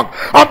strong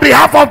on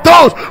behalf of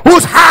those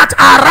whose hearts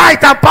are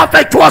right and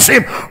perfect towards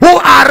him, who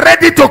are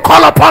ready to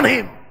call upon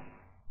him.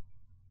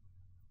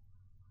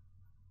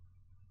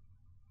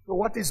 So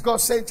what is God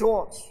saying to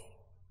us?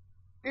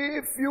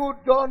 If you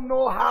don't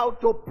know how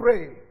to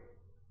pray,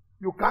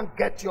 you can't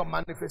get your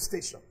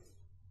manifestation.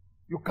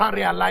 You can't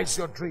realize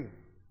your dream.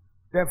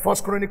 Then 1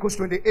 Chronicles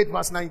 28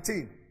 verse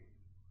 19.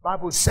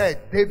 Bible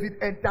said David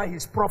entered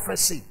his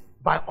prophecy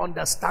by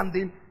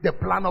understanding the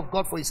plan of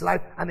God for his life,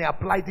 and he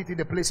applied it in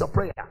the place of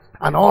prayer.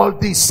 And all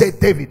this,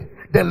 said David,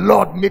 the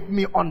Lord made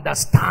me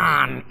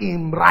understand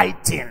in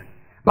writing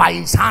by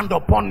his hand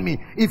upon me,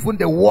 even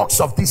the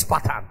works of this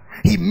pattern.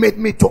 He made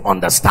me to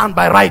understand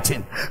by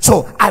writing.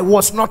 So I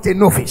was not a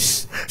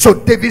novice. So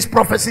David's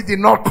prophecy did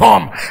not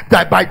come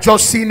that by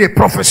just seeing a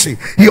prophecy.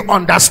 He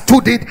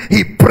understood it,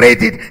 he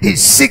prayed it, he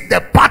seeked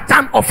the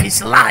pattern of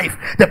his life,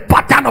 the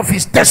pattern of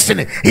his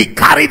destiny. He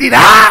carried it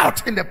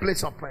out in the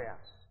place of prayer.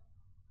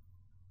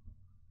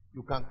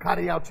 You can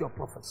carry out your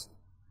prophecy.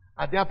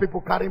 Are there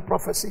people carrying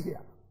prophecy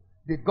here?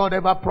 Did God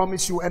ever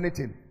promise you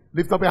anything?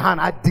 Lift up your hand.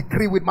 I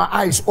decree with my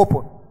eyes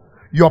open,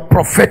 your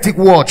prophetic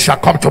word shall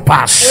come to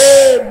pass.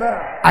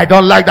 Amen. I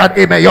don't like that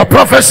amen. Your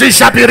prophecy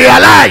shall be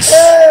realized.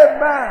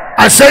 Amen.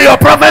 I say your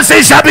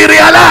prophecy shall be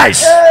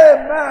realized.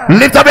 Amen.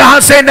 Lift up your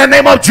hand, say in the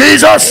name of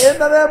Jesus, In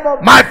the name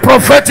of my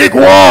prophetic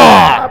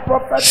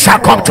word shall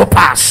come to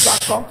pass.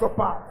 Shall come to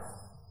pass.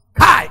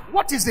 Kai,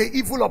 what is the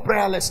evil of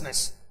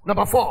prayerlessness?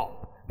 Number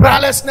 4,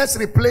 prayerlessness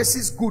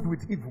replaces good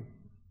with evil.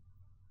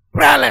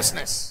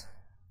 Prayerlessness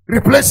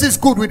replaces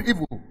good with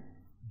evil.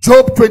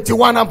 Job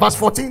 21 and verse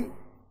 14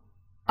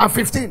 and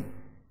 15.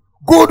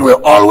 Good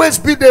will always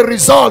be the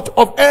result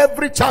of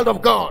every child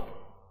of God.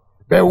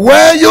 But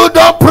when you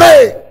don't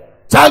pray,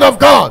 child of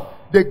God,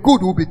 the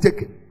good will be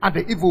taken and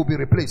the evil will be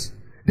replaced.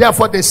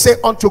 Therefore they say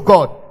unto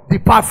God,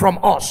 depart from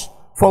us,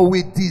 for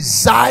we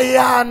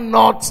desire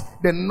not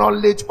the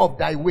knowledge of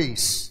thy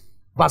ways.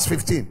 Verse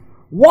 15.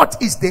 What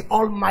is the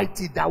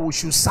Almighty that we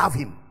should serve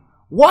him?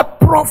 What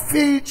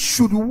profit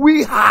should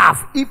we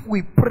have if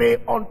we pray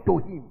unto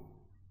him?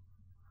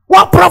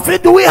 What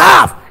profit do we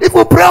have if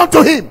we pray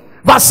unto him?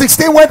 Verse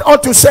 16 went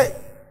on to say,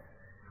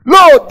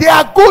 lo,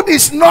 their good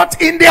is not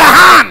in their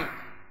hand.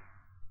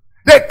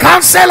 The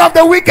counsel of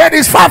the wicked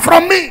is far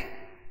from me.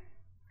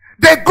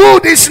 The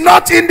good is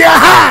not in their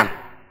hand.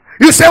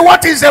 You say,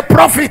 what is the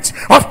profit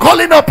of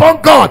calling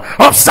upon God,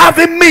 of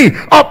serving me,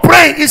 of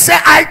praying? He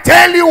said, I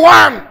tell you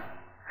one,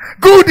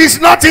 good is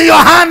not in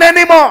your hand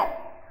anymore.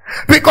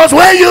 Because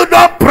when you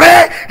don't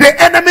pray,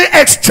 the enemy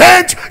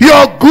exchange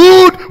your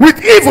good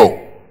with evil.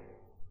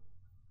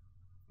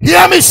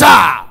 Hear me,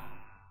 sir.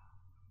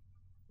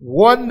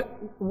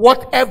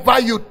 Whatever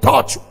you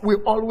touch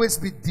will always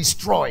be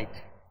destroyed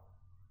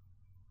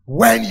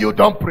when you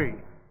don't pray.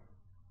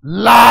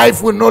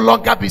 Life will no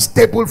longer be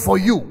stable for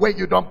you when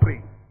you don't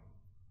pray.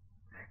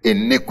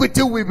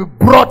 Iniquity will be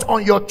brought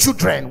on your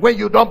children when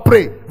you don't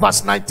pray.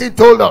 Verse 19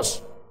 told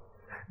us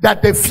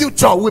that the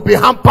future will be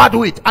hampered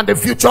with, and the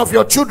future of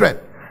your children.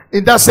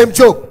 In that same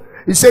Job,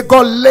 he said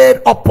God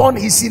laid upon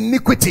his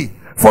iniquity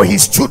for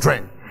his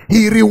children.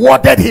 He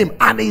rewarded him,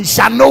 and he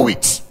shall know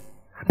it,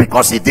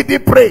 because he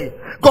didn't pray.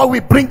 God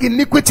will bring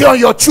iniquity on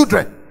your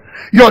children.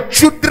 Your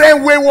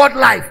children wayward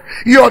life,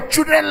 your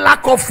children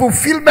lack of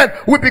fulfillment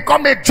will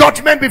become a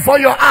judgment before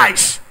your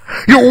eyes.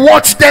 You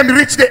watch them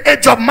reach the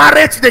age of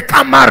marriage, they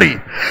can't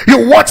marry.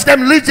 You watch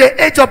them reach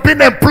the age of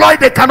being employed,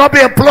 they cannot be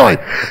employed.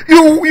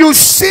 You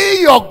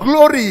see your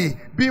glory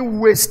being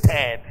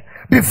wasted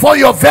before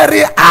your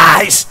very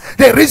eyes.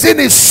 The reason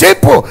is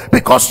simple: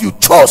 because you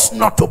chose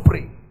not to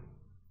pray.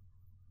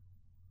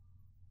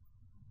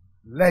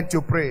 Learn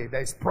to pray.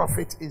 There is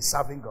profit in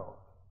serving God.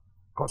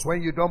 Because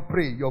when you don't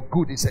pray, your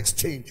good is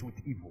exchanged with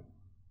evil.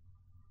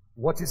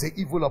 What is the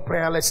evil of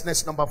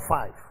prayerlessness? Number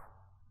 5.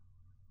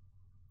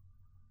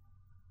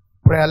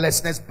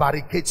 Prayerlessness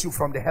barricades you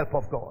from the help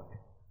of God.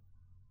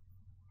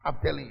 I'm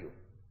telling you.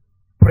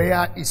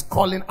 Prayer is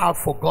calling out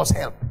for God's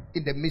help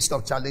in the midst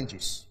of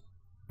challenges.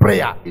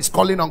 Prayer is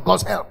calling on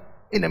God's help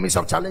in the midst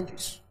of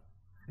challenges.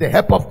 The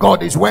help of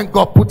God is when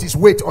God put his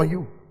weight on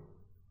you.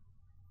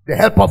 The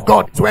help of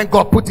God is when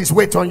God put his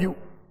weight on you.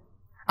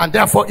 And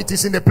therefore it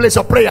is in the place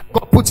of prayer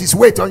God puts his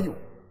weight on you.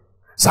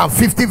 Psalm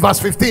 50 verse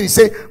 15, he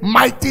says,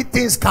 mighty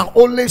things can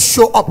only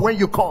show up when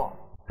you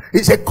call. He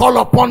said, call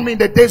upon me in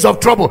the days of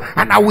trouble,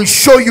 and I will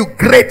show you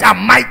great and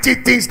mighty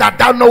things that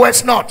thou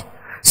knowest not.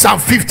 Psalm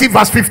 50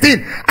 verse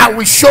 15, I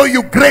will show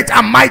you great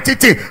and mighty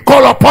things.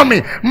 Call upon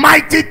me.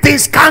 Mighty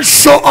things can't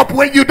show up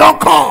when you don't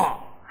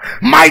call.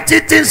 Mighty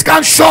things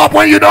can't show up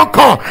when you don't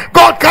call.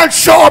 God can't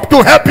show up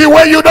to help you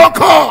when you don't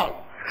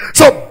call.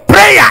 So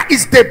prayer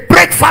is the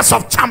breakfast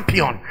of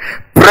champion.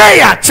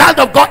 Prayer, child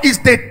of God, is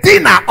the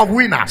dinner of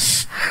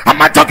winners.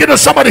 Am I talking to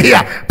somebody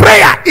here?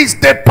 Prayer is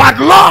the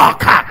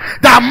padlock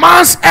that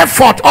man's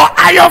effort or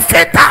iron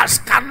fetters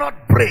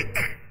cannot break.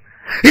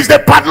 It's the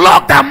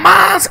padlock that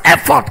man's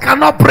effort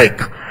cannot break.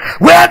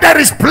 Where there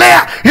is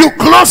prayer, you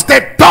close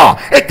the door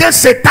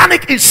against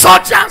satanic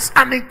insurgents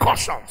and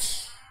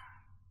incursions.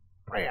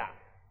 Prayer,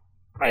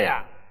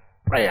 prayer,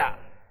 prayer,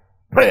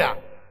 prayer.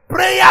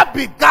 Prayer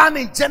began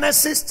in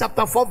Genesis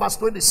chapter 4 verse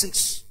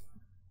 26.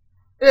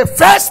 A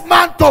first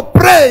man to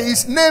pray,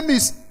 his name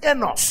is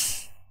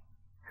Enos.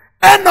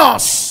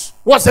 Enos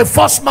was the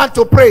first man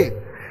to pray,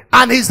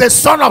 and he's the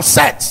son of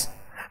Seth.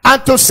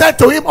 And to Seth,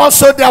 to him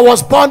also there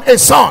was born a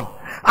son,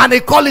 and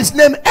he called his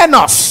name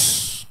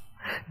Enos.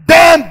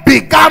 Then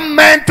began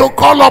men to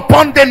call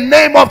upon the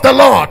name of the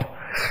Lord.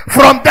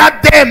 From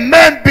that day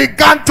men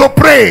began to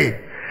pray.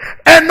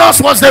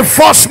 Enos was the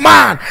first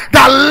man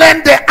that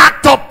learned the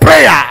act of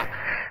prayer.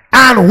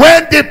 And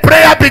when the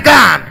prayer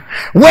began,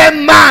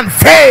 when man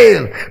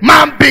failed,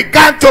 man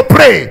began to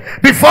pray.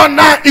 Before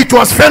now it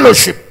was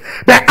fellowship,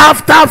 but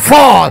after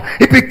fall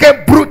it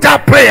became brutal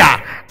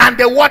prayer. And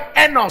the word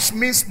Enos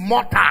means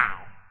mortal.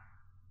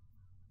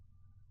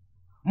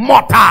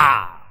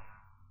 Mortal.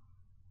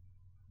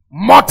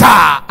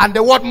 Mortal. And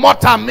the word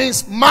mortal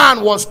means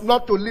man was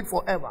not to live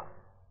forever.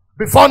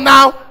 Before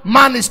now,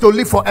 man is to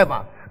live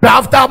forever. But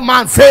after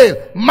man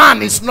failed,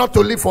 man is not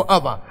to live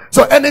forever.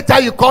 So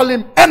anytime you call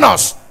him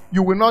Enos,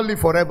 you will not live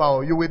forever,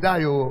 or you will die.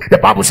 The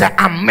Bible says,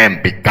 and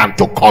men began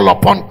to call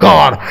upon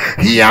God.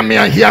 Hear me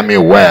and hear me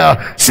well.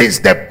 Since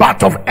the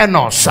birth of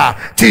Enos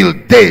till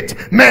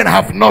date, men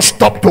have not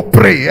stopped to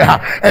pray,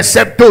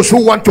 except those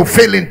who want to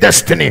fail in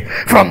destiny.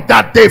 From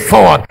that day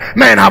forward,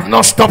 men have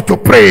not stopped to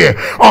pray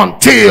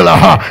until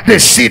they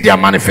see their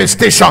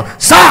manifestation.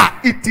 Sir,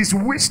 it is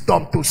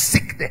wisdom to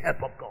seek the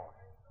help of God.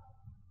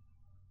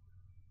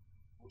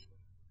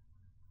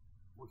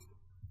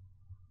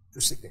 To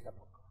seek the help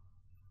of God.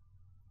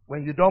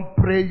 When you don't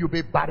pray, you'll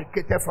be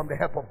barricaded from the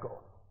help of God.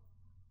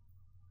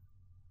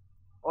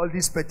 All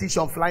these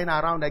petitions flying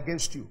around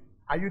against you.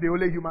 Are you the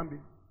only human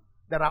being?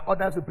 There are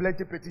others with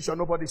plenty petition,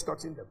 nobody's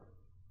touching them.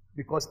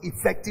 Because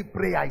effective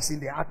prayer is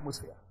in the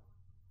atmosphere.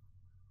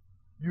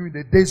 You, in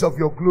the days of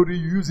your glory,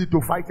 you use it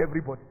to fight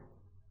everybody.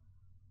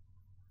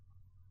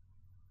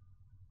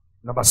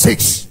 Number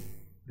 6,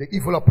 the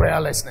evil of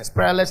prayerlessness.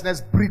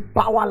 Prayerlessness breeds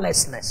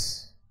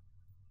powerlessness.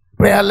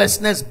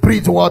 Prayerlessness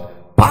breeds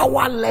what?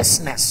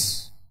 Powerlessness.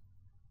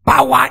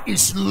 Power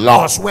is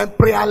lost when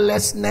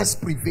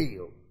prayerlessness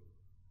prevails.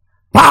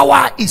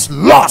 Power is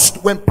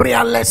lost when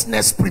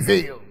prayerlessness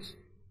prevails.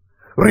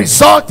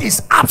 Result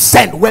is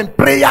absent when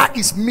prayer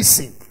is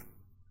missing.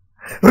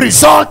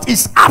 Result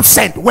is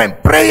absent when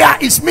prayer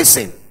is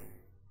missing.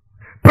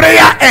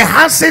 Prayer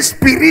enhances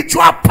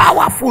spiritual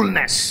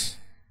powerfulness.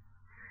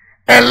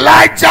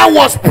 Elijah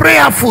was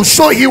prayerful,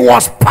 so he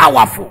was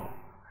powerful.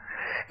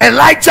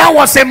 Elijah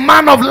was a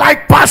man of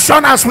like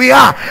passion as we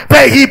are,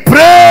 but he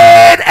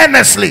prayed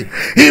earnestly.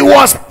 He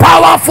was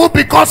powerful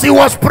because he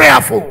was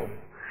prayerful.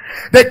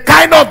 The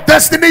kind of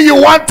destiny you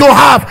want to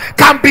have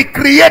can be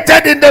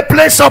created in the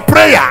place of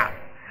prayer.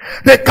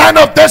 The kind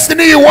of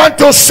destiny you want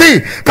to see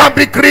can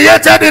be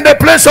created in the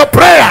place of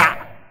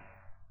prayer.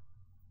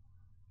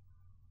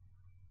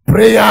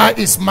 Prayer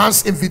is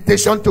man's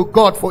invitation to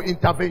God for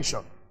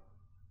intervention.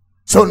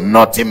 So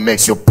nothing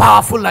makes you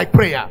powerful like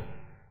prayer.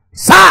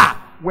 Sir,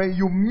 when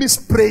you miss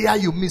prayer,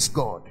 you miss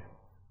God.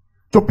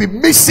 To be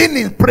missing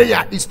in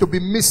prayer is to be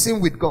missing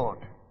with God.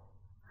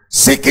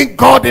 Seeking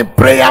God in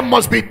prayer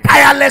must be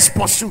tireless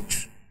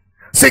pursuit.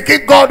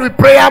 Seeking God with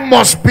prayer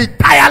must be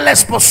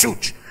tireless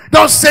pursuit.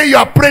 Don't say you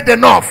have prayed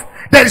enough.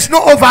 There is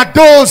no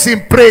overdose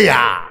in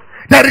prayer.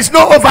 There is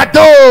no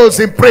overdose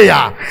in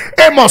prayer.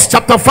 Amos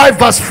chapter 5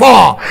 verse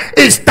 4.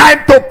 It's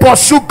time to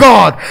pursue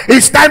God.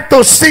 It's time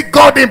to seek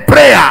God in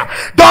prayer.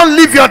 Don't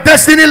live your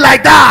destiny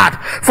like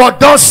that. For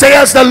thus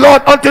says the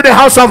Lord unto the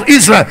house of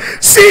Israel,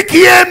 seek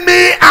ye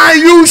me and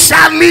you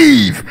shall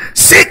live.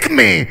 Seek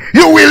me,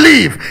 you will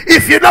live.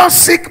 If you don't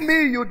seek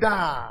me, you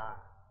die.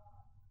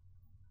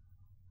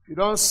 If you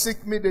don't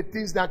seek me, the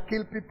things that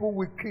kill people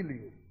will kill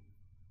you.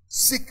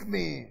 Seek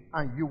me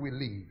and you will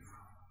live.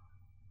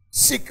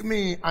 Seek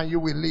me and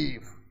you will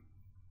live.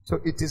 So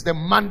it is the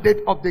mandate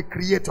of the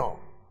creator.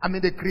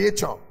 The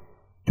creator,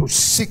 to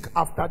seek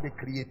after the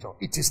creator.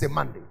 It is the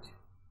mandate.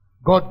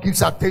 God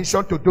gives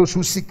attention to those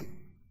who seek him.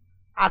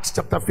 Acts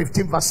chapter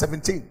 15 verse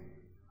 17.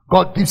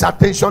 God gives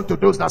attention to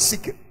those that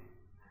seek him.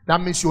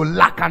 That means you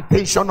lack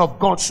attention of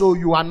God, so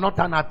you are not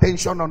an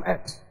attention on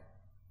earth.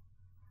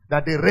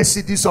 That the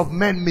residues of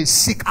men may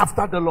seek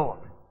after the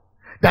Lord.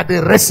 That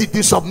the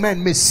residues of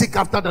men may seek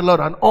after the Lord,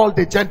 and all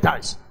the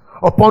Gentiles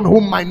upon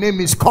whom my name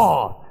is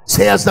called,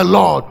 says the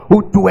Lord,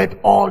 who doeth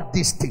all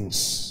these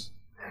things.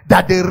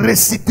 That the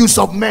residues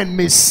of men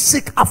may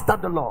seek after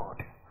the Lord.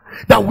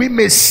 That we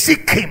may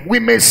seek him. We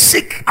may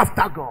seek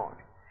after God.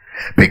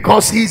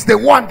 Because he is the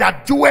one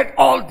that doeth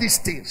all these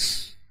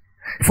things.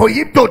 For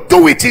him to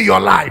do it in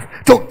your life,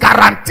 to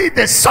guarantee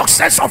the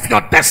success of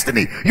your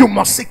destiny, you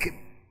must seek him.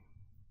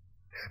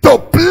 To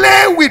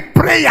play with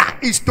prayer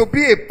is to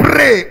be a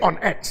prey on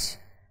earth.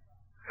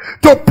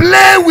 To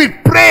play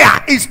with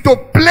prayer is to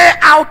play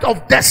out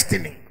of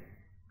destiny.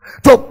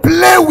 To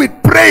play with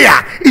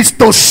prayer is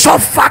to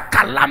suffer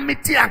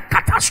calamity and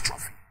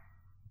catastrophe.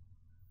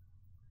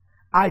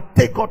 I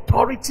take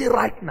authority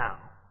right now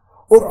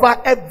over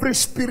every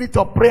spirit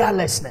of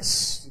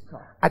prayerlessness.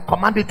 I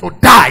command it to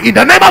die in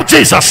the name of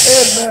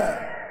Jesus.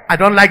 Amen. I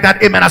don't like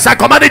that amen. I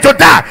command it to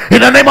die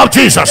in the name of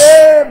Jesus.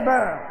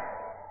 Amen.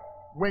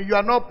 When you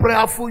are not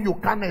prayerful, you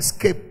can't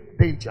escape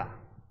danger.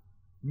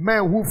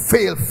 Men who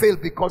fail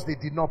because they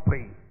did not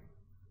pray.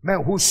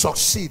 Men who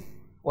succeed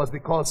was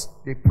because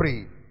they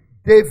prayed.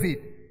 David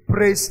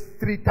prays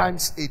 3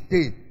 times a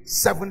day,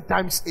 7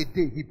 times a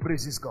day. He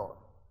praises God.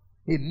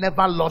 He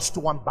never lost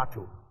one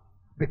battle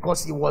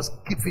because he was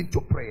given to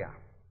prayer.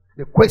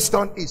 The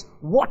question is,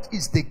 what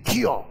is the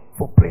cure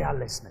for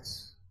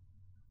prayerlessness?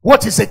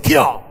 What is the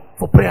cure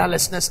for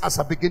prayerlessness as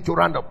I begin to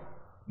round up?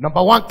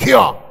 Number 1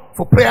 cure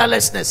for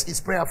prayerlessness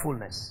is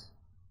prayerfulness.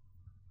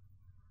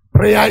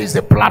 Prayer is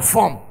the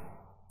platform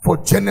for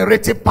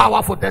generating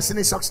power for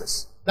destiny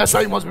success. That's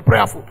why you must be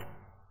prayerful.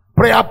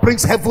 Prayer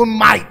brings heaven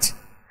might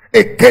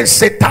against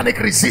satanic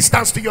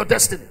resistance to your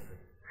destiny.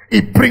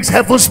 It brings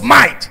heaven's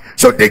might.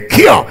 So the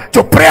cure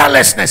to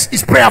prayerlessness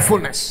is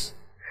prayerfulness.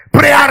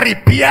 Prayer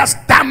repairs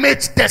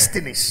damaged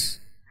destinies.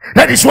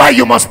 That is why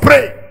you must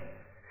pray.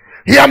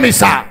 Hear me,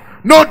 sir.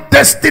 No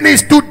destiny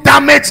is too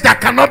damaged that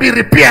cannot be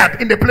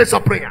repaired in the place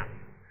of prayer.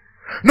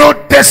 No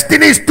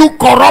destiny is too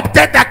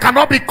corrupted that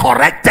cannot be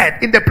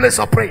corrected in the place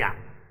of prayer.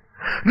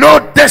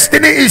 No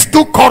destiny is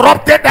too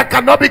corrupted that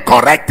cannot be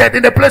corrected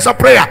in the place of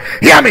prayer.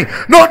 Hear me.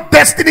 No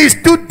destiny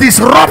is too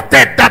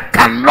disrupted that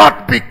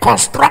cannot be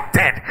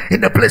constructed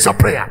in the place of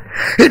prayer.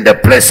 In the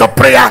place of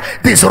prayer,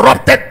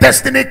 disrupted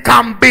destiny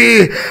can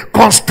be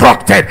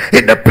constructed.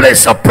 In the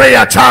place of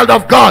prayer, child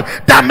of God,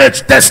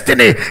 damaged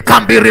destiny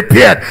can be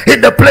repaired.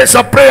 In the place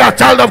of prayer,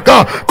 child of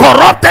God,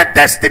 corrupted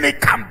destiny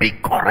can be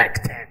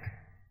corrected.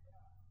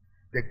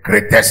 The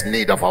greatest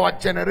need of our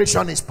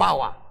generation is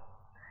power.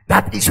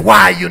 That is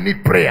why you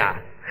need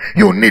prayer.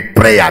 You need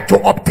prayer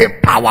to obtain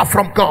power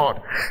from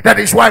God. That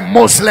is why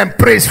Muslim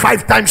prays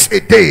 5 times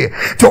a day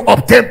to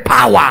obtain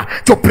power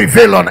to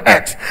prevail on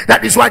earth.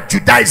 That is why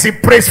Judaism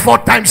prays 4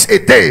 times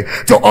a day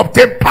to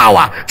obtain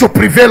power to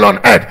prevail on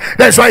earth.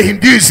 That's why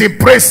Hinduism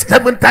prays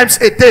 7 times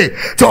a day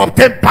to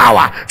obtain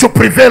power to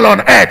prevail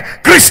on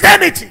earth.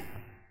 Christianity.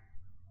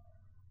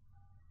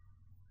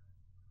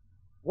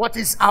 What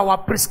is our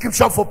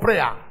prescription for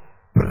prayer?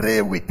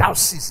 Pray without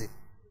ceasing.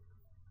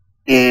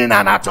 In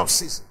and out of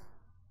season.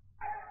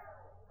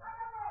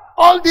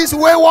 All this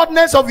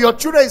waywardness of your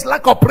children is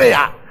lack of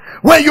prayer.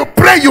 When you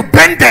pray, you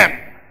bend them.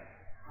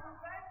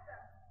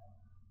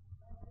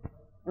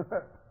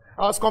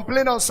 I was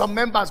complaining on some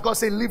members. God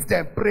said, leave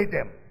them, pray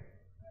them.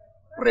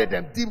 Pray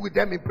them, deal with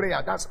them in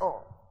prayer. That's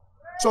all.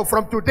 So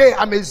from today,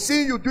 I may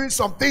see you doing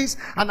some things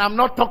and I'm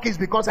not talking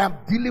because I'm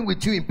dealing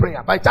with you in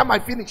prayer. By the time I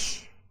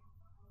finish,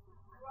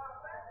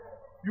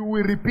 you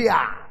will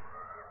repair.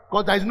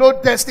 Because there is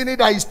no destiny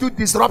that is too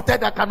disrupted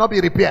that cannot be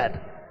repaired.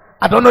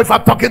 I don't know if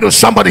I'm talking to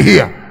somebody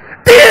here.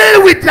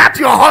 Deal with that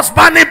your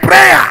husband in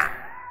prayer.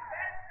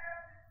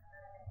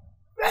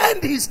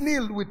 Bend his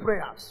knee with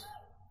prayers.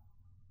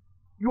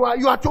 You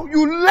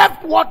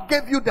left what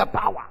gave you the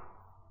power.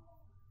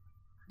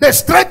 The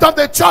strength of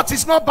the church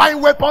is not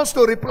buying weapons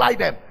to reply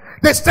them.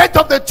 The strength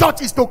of the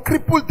church is to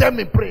cripple them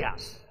in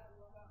prayers.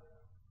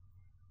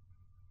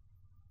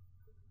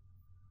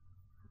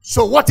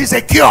 So what is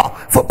a cure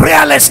for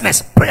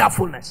prayerlessness?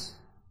 Prayerfulness.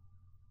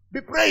 Be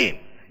praying.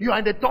 You are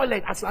in the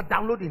toilet as you are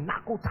downloading.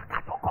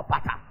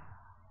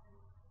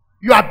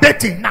 You are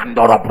dating.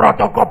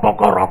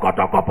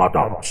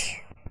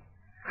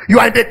 You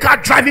are in the car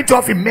driving to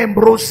office.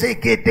 Membro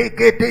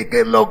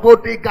logo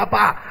de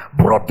gaba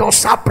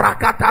brotosa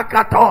prakata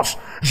katos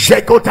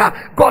jekota.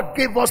 God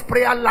gave us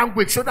prayer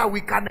language so that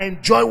we can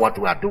enjoy what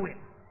we are doing.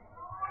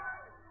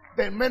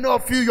 Then many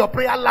of you, your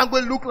prayer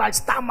language look like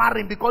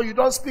stammering because you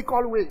don't speak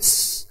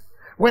always.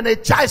 When a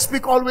child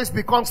speaks always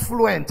becomes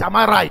fluent. Am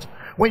I right?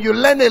 When you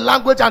learn a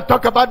language and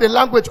talk about the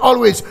language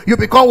always, you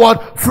become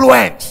what?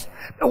 Fluent.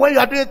 When you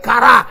are doing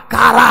kara,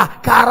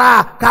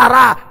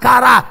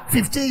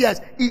 15 years,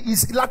 it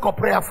is lack of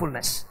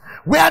prayerfulness.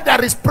 Where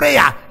there is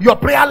prayer, your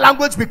prayer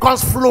language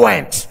becomes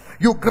fluent.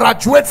 You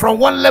graduate from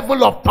one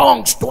level of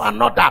tongues to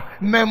another.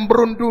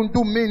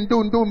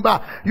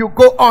 You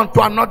go on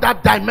to another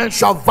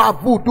dimension.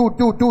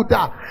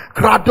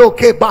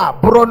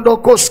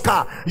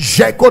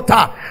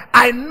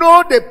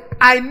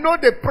 I know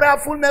the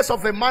prayerfulness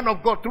of a man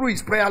of God through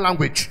his prayer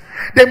language.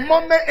 The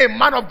moment a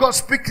man of God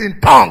speaks in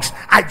tongues,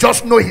 I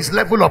just know his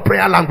level of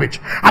prayer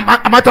language.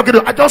 Am I talking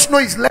to? I just know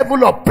his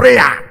level of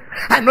prayer.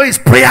 I know his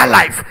prayer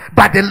life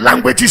by the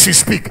languages he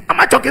speaks. Am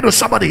I talking to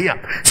somebody here?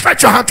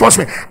 Stretch your hand towards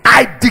me.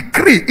 I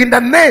decree in the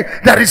name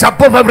that is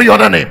above every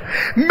other name,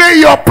 may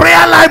your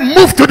prayer life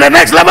move to the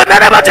next level.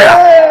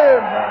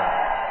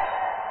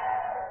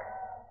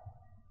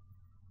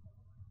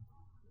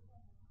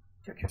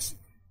 Check your seat.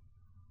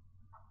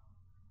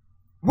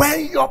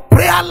 When your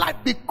prayer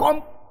life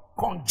becomes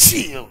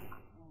congealed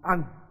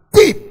and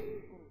deep,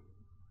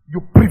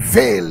 you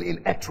prevail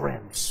in earth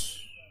realms.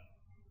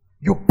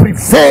 You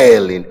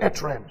prevail in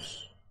earth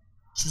realms.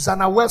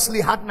 Susanna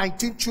Wesley had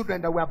 19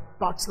 children that were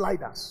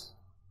backsliders,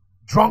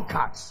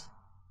 drunkards,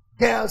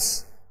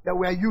 girls that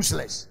were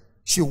useless.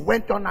 She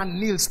went on her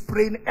knees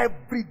praying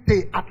every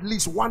day, at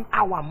least 1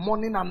 hour,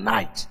 morning and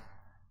night,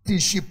 till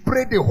she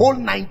prayed the whole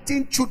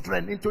 19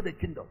 children into the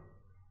kingdom.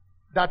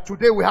 That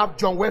today we have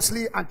John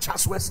Wesley and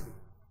Charles Wesley,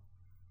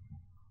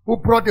 who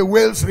brought the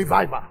Wales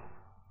revival.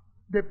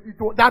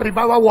 That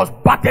revival was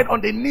battered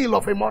on the knee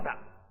of a mother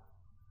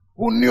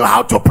who knew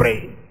how to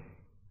pray.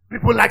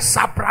 People like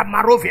Sabra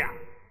Marovia,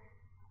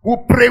 who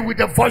pray with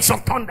the voice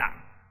of thunder.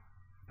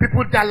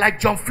 People that like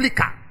John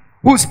Flicker,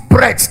 whose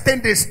breath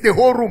stained the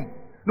whole room.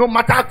 No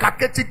matter how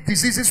cachectic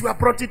diseases were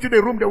brought into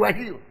the room, they were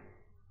healed.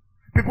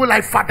 People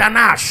like Father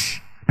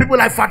Nash, people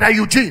like Father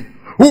Eugene,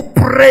 who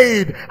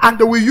prayed and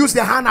they will use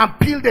their hand and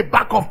peel the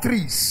back of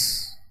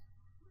trees.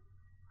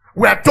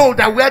 We are told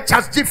that where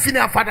Charles G. Finney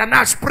and Father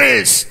Nash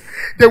prays,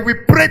 they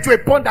will pray to a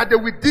point that they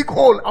will dig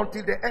hole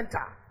until they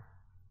enter.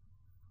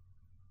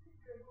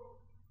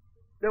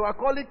 They were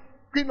calling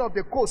Queen of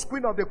the Coast,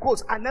 Queen of the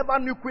Coast. I never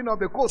knew Queen of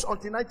the Coast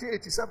until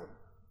 1987.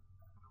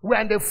 We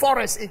are in the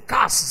forest in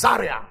Kars,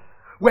 Zaria.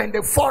 We are in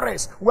the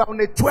forest. We are on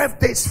a 12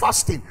 days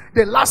fasting.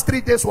 The last 3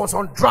 days was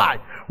on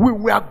dry. We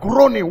were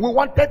groaning. We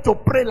wanted to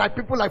pray like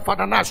people like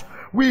Father Nash.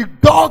 We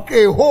dug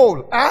a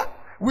hole.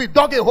 We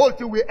dug a hole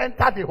till we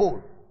entered the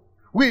hole.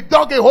 We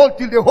dug a hole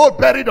till the hole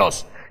buried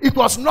us. It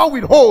was not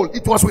with hole,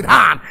 it was with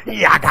hand.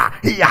 Yaga,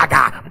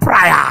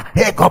 prayer,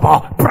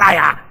 hekobo,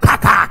 prayer,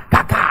 kaka,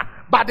 kaka.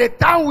 By the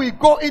time we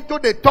go into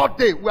the third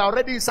day, we are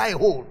already inside a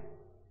hole.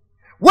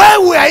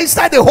 When we are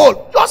inside the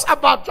hole, just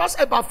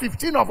about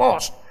 15 of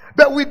us,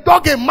 but we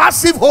dug a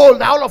massive hole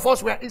that all of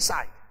us were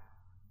inside.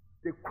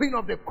 The Queen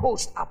of the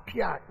Coast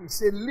appeared. He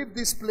said, leave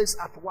this place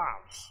at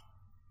once,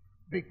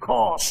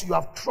 because you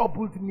have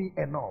troubled me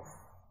enough.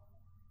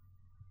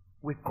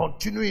 We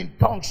continue in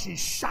tongues. She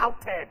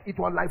shouted. It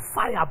was like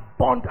fire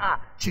burned her.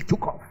 She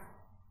took off.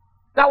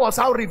 That was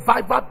how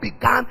revival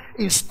began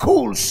in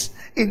schools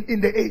in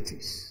the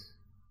 80s.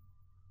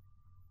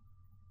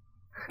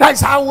 That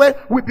is how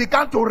we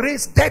began to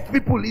raise dead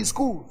people in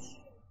schools.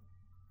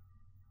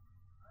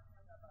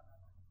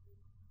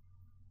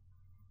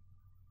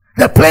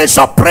 The place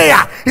of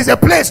prayer is a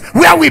place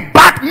where we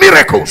back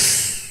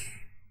miracles.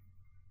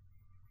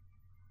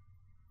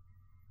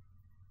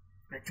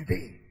 But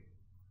today,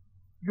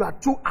 you are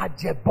too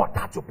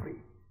ajebota to pray.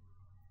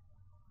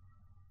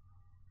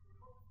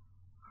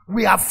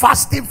 We are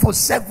fasting for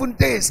 7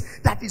 days.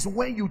 That is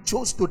when you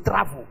chose to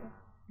travel.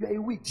 You are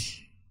a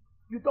witch.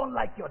 You don't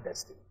like your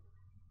destiny.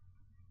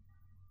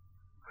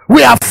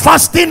 We are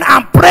fasting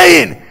and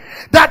praying.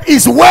 That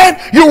is when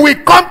you will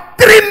come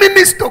 3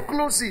 minutes to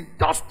closing,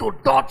 just to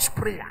dodge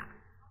prayer.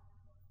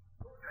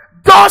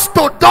 Just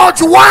to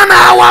dodge 1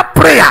 hour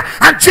prayer.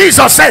 And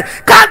Jesus said,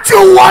 can't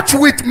you watch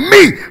with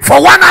me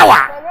for 1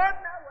 hour?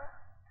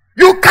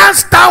 You can't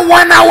stand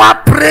 1 hour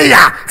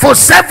prayer for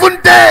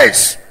 7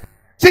 days.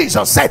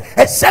 Jesus said,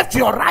 except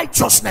your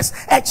righteousness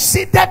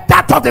exceeded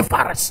that of the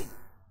Pharisee.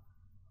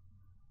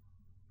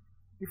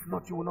 If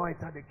not, you will not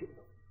enter the kingdom.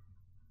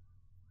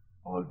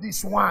 All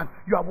this one,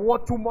 you have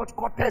worn too much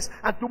cortez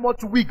and too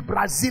much wig.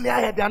 Brasilia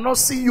here, they are not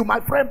seeing you. My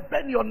friend,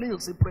 bend your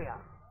knees in prayer.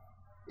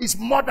 It's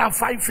more than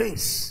 5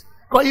 face.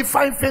 Because if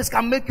 5 face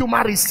can make you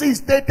marry,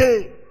 6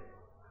 days.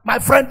 My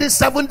friend, these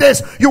 7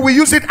 days, you will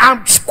use it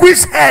and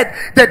squeeze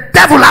the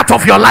devil out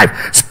of your life.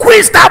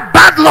 Squeeze that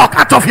bad luck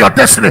out of your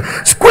destiny.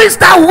 Squeeze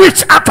that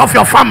witch out of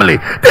your family.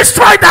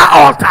 Destroy that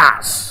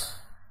altars.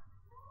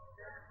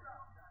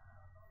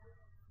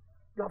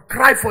 You have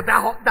cried for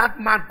that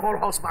man called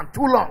husband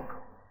too long.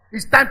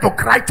 It's time to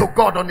cry to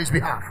God on his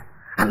behalf.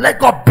 And let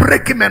God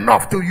break him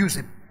enough to use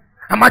him.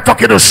 Am I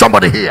talking to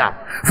somebody here?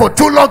 For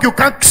too long you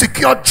can't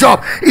secure a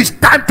job. It's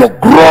time to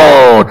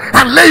grow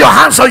and lay your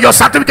hands on your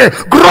certificate.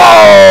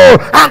 Grow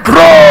and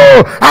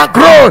grow and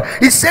grow.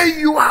 He said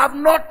you have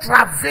not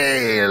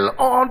travailed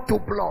unto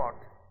blood.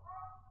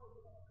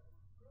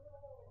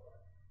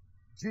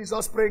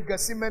 Jesus prayed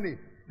Gethsemane.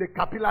 The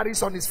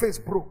capillaries on his face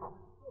broke.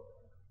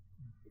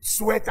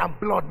 Sweat and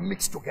blood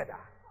mixed together.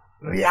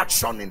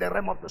 Reaction in the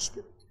realm of the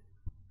spirit.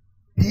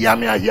 Hear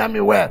me and hear me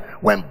well.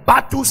 When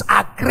battles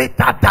are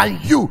greater than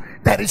you,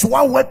 there is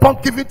one weapon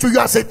given to you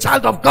as a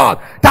child of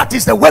God. That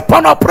is the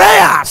weapon of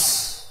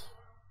prayers.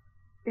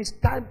 It's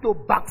time to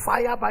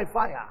backfire by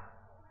fire.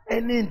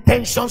 Any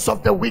intentions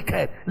of the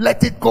wicked,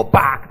 let it go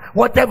back.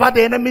 Whatever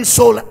the enemy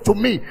sold to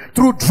me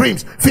through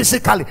dreams,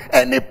 physically,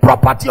 any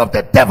property of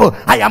the devil,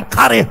 I am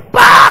carrying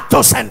back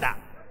to sender.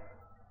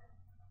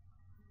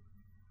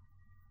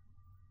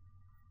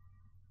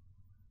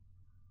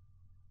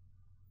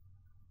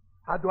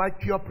 How do I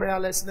cure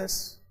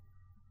prayerlessness?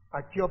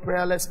 I cure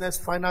prayerlessness,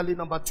 finally,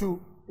 number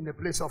 2, in the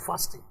place of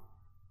fasting.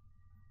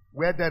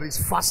 Where there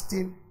is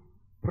fasting,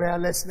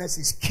 prayerlessness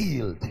is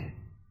killed. In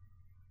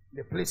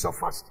the place of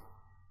fasting.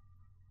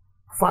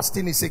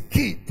 Fasting is a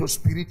key to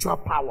spiritual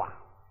power.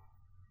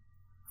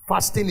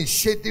 Fasting is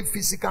shedding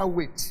physical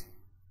weight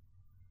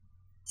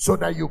so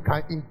that you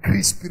can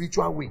increase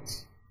spiritual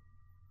weight.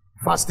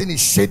 Fasting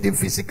is shedding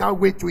physical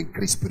weight to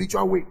increase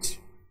spiritual weight.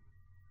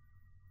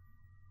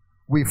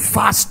 We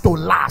fast to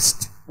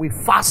last. We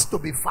fast to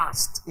be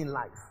fast in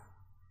life.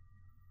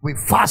 We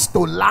fast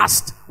to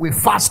last. We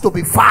fast to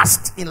be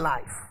fast in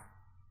life.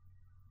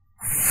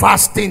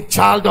 Fasting,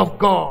 child of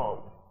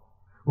God,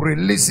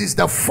 releases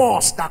the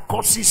force that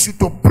causes you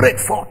to break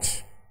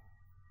forth.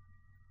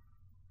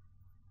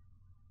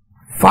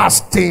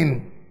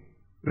 Fasting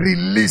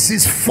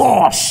releases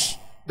force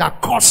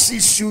that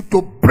causes you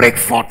to break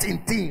forth in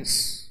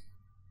things.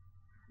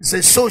 It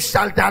says, so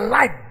shall the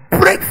light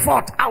break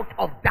forth out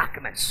of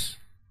darkness.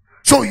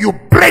 So you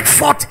break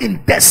forth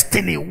in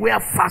destiny where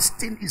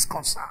fasting is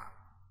concerned.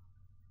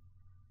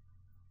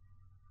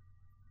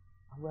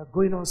 And we are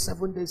going on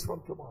 7 days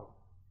from tomorrow.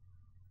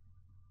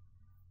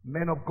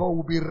 Men of God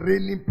will be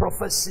raining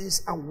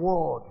prophecies and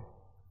word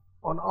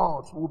on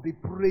us. We'll be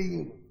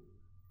praying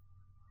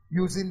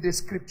using the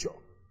scripture.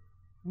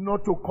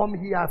 Not to come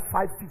here at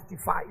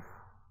 5:55,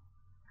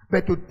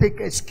 but to take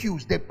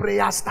excuse. The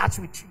prayer starts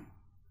with you.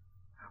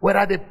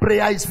 Whether the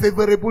prayer is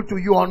favorable to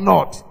you or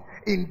not,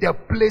 in the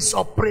place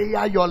of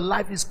prayer, your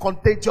life is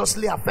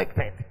contagiously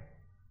affected.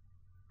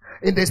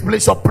 In this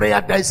place of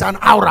prayer, there is an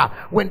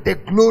aura. When the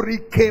glory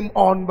came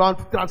on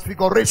Mount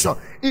Transfiguration,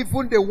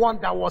 even the one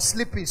that was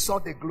sleeping saw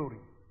the glory.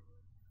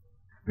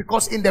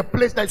 Because in the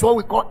place, there is what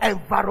we call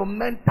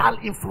environmental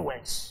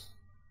influence.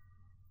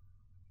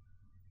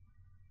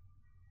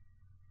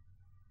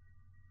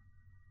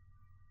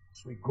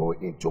 As we go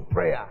into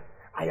prayer,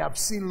 I have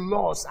seen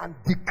laws and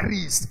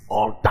decrees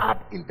altered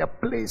in the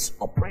place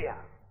of prayer.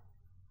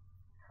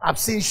 I've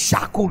seen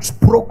shackles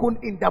broken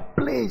in the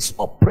place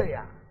of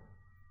prayer.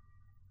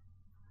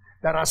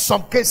 There are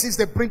some cases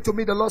they bring to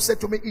me. The Lord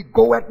said to me, it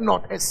goeth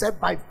not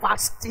except by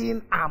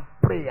fasting and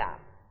prayer.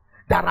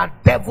 There are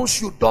devils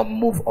you don't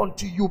move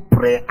until you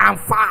pray and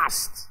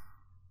fast.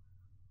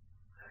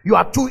 You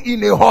are too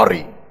in a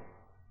hurry.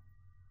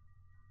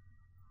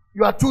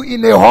 You are too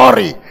in a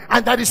hurry.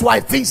 And that is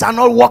why things are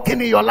not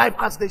working in your life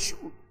as they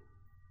should.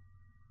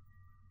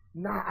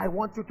 Now I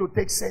want you to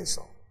take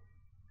censor.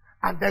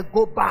 And then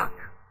go back.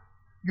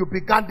 You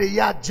began the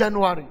year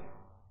January.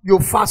 You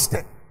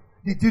fasted.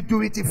 Did you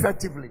do it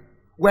effectively?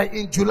 We're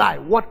in July.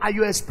 What are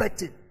you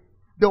expecting?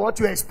 What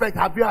you expect,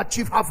 have you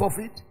achieved half of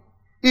it?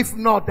 If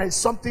not, there's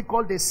something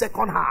called the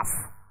second half.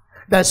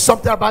 There's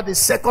something about the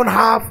second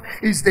half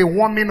is the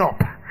warming up.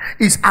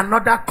 Is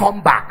another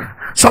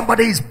comeback.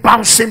 Somebody is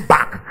bouncing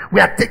back.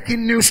 We are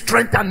taking new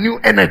strength and new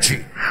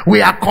energy.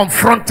 We are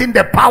confronting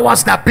the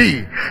powers that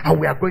be. And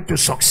we are going to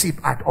succeed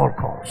at all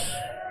costs.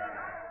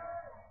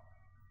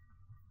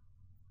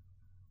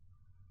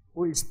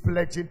 Who is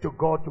pledging to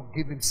God to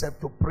give himself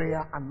to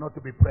prayer and not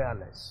to be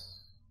prayerless?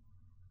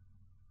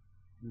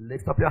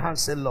 Lift up your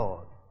hands and say,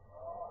 Lord,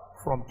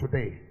 from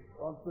today,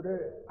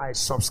 I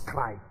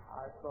subscribe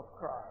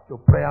to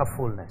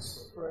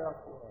prayerfulness.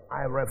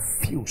 I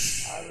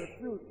refuse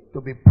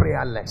to be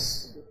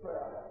prayerless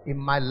in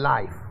my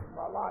life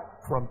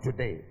from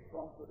today.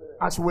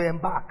 As we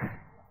embark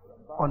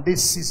on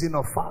this season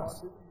of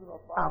fast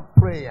and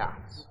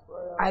prayers,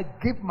 I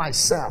give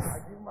myself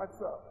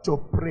to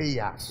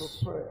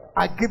prayers.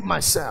 I give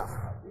myself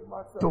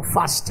to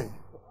fasting.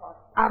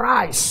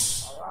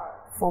 Arise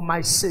for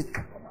my sake.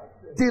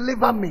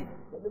 Deliver me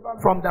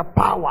from the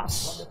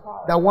powers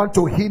that want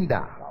to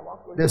hinder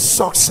the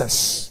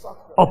success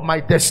of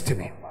my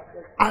destiny.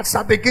 As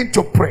I begin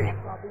to pray,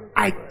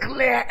 I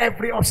clear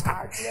every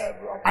obstacle.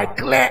 I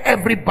clear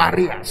every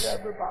barrier.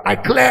 I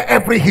clear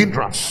every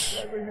hindrance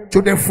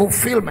to the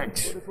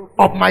fulfillment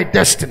of my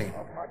destiny.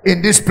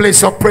 In this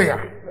place of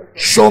prayer,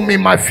 Show me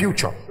my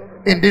future.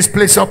 In this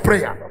place of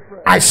prayer,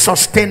 I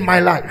sustain my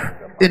life.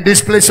 In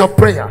this place of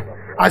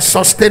prayer, I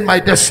sustain my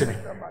destiny.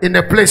 In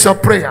the place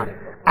of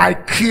prayer, I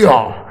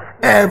cure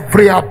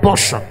every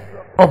abortion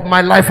of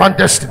my life and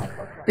destiny.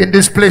 In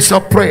this place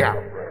of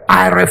prayer,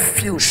 I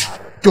refuse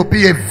to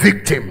be a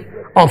victim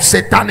of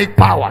satanic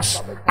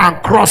powers and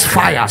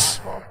crossfires.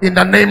 In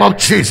the name of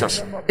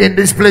Jesus, in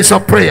this place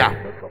of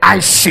prayer, I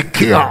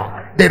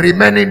secure the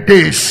remaining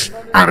days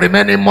and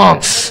remaining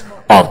months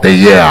of the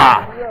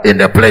year. In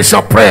the place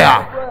of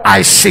prayer,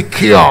 I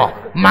secure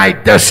my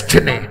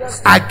destiny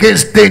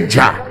against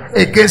danger,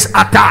 against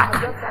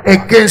attack,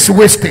 against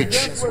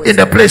wastage. In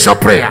the place of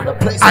prayer,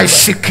 I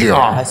secure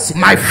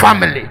my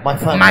family,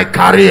 my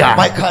career,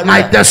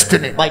 my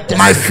destiny,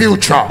 my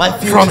future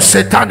from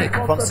satanic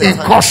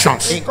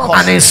incursions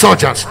and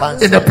insurgents.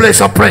 In the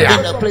place of prayer,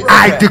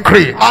 I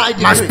decree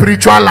my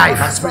spiritual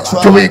life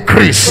to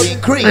increase.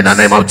 In the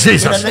name of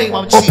Jesus,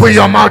 open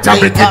your mouth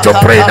and begin to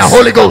pray in the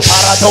Holy Ghost.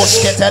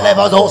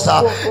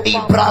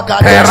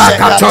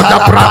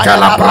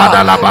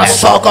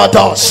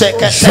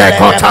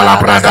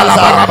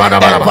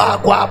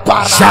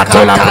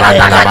 Shatola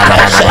brada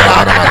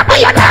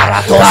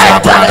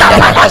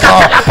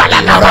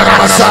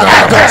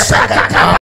la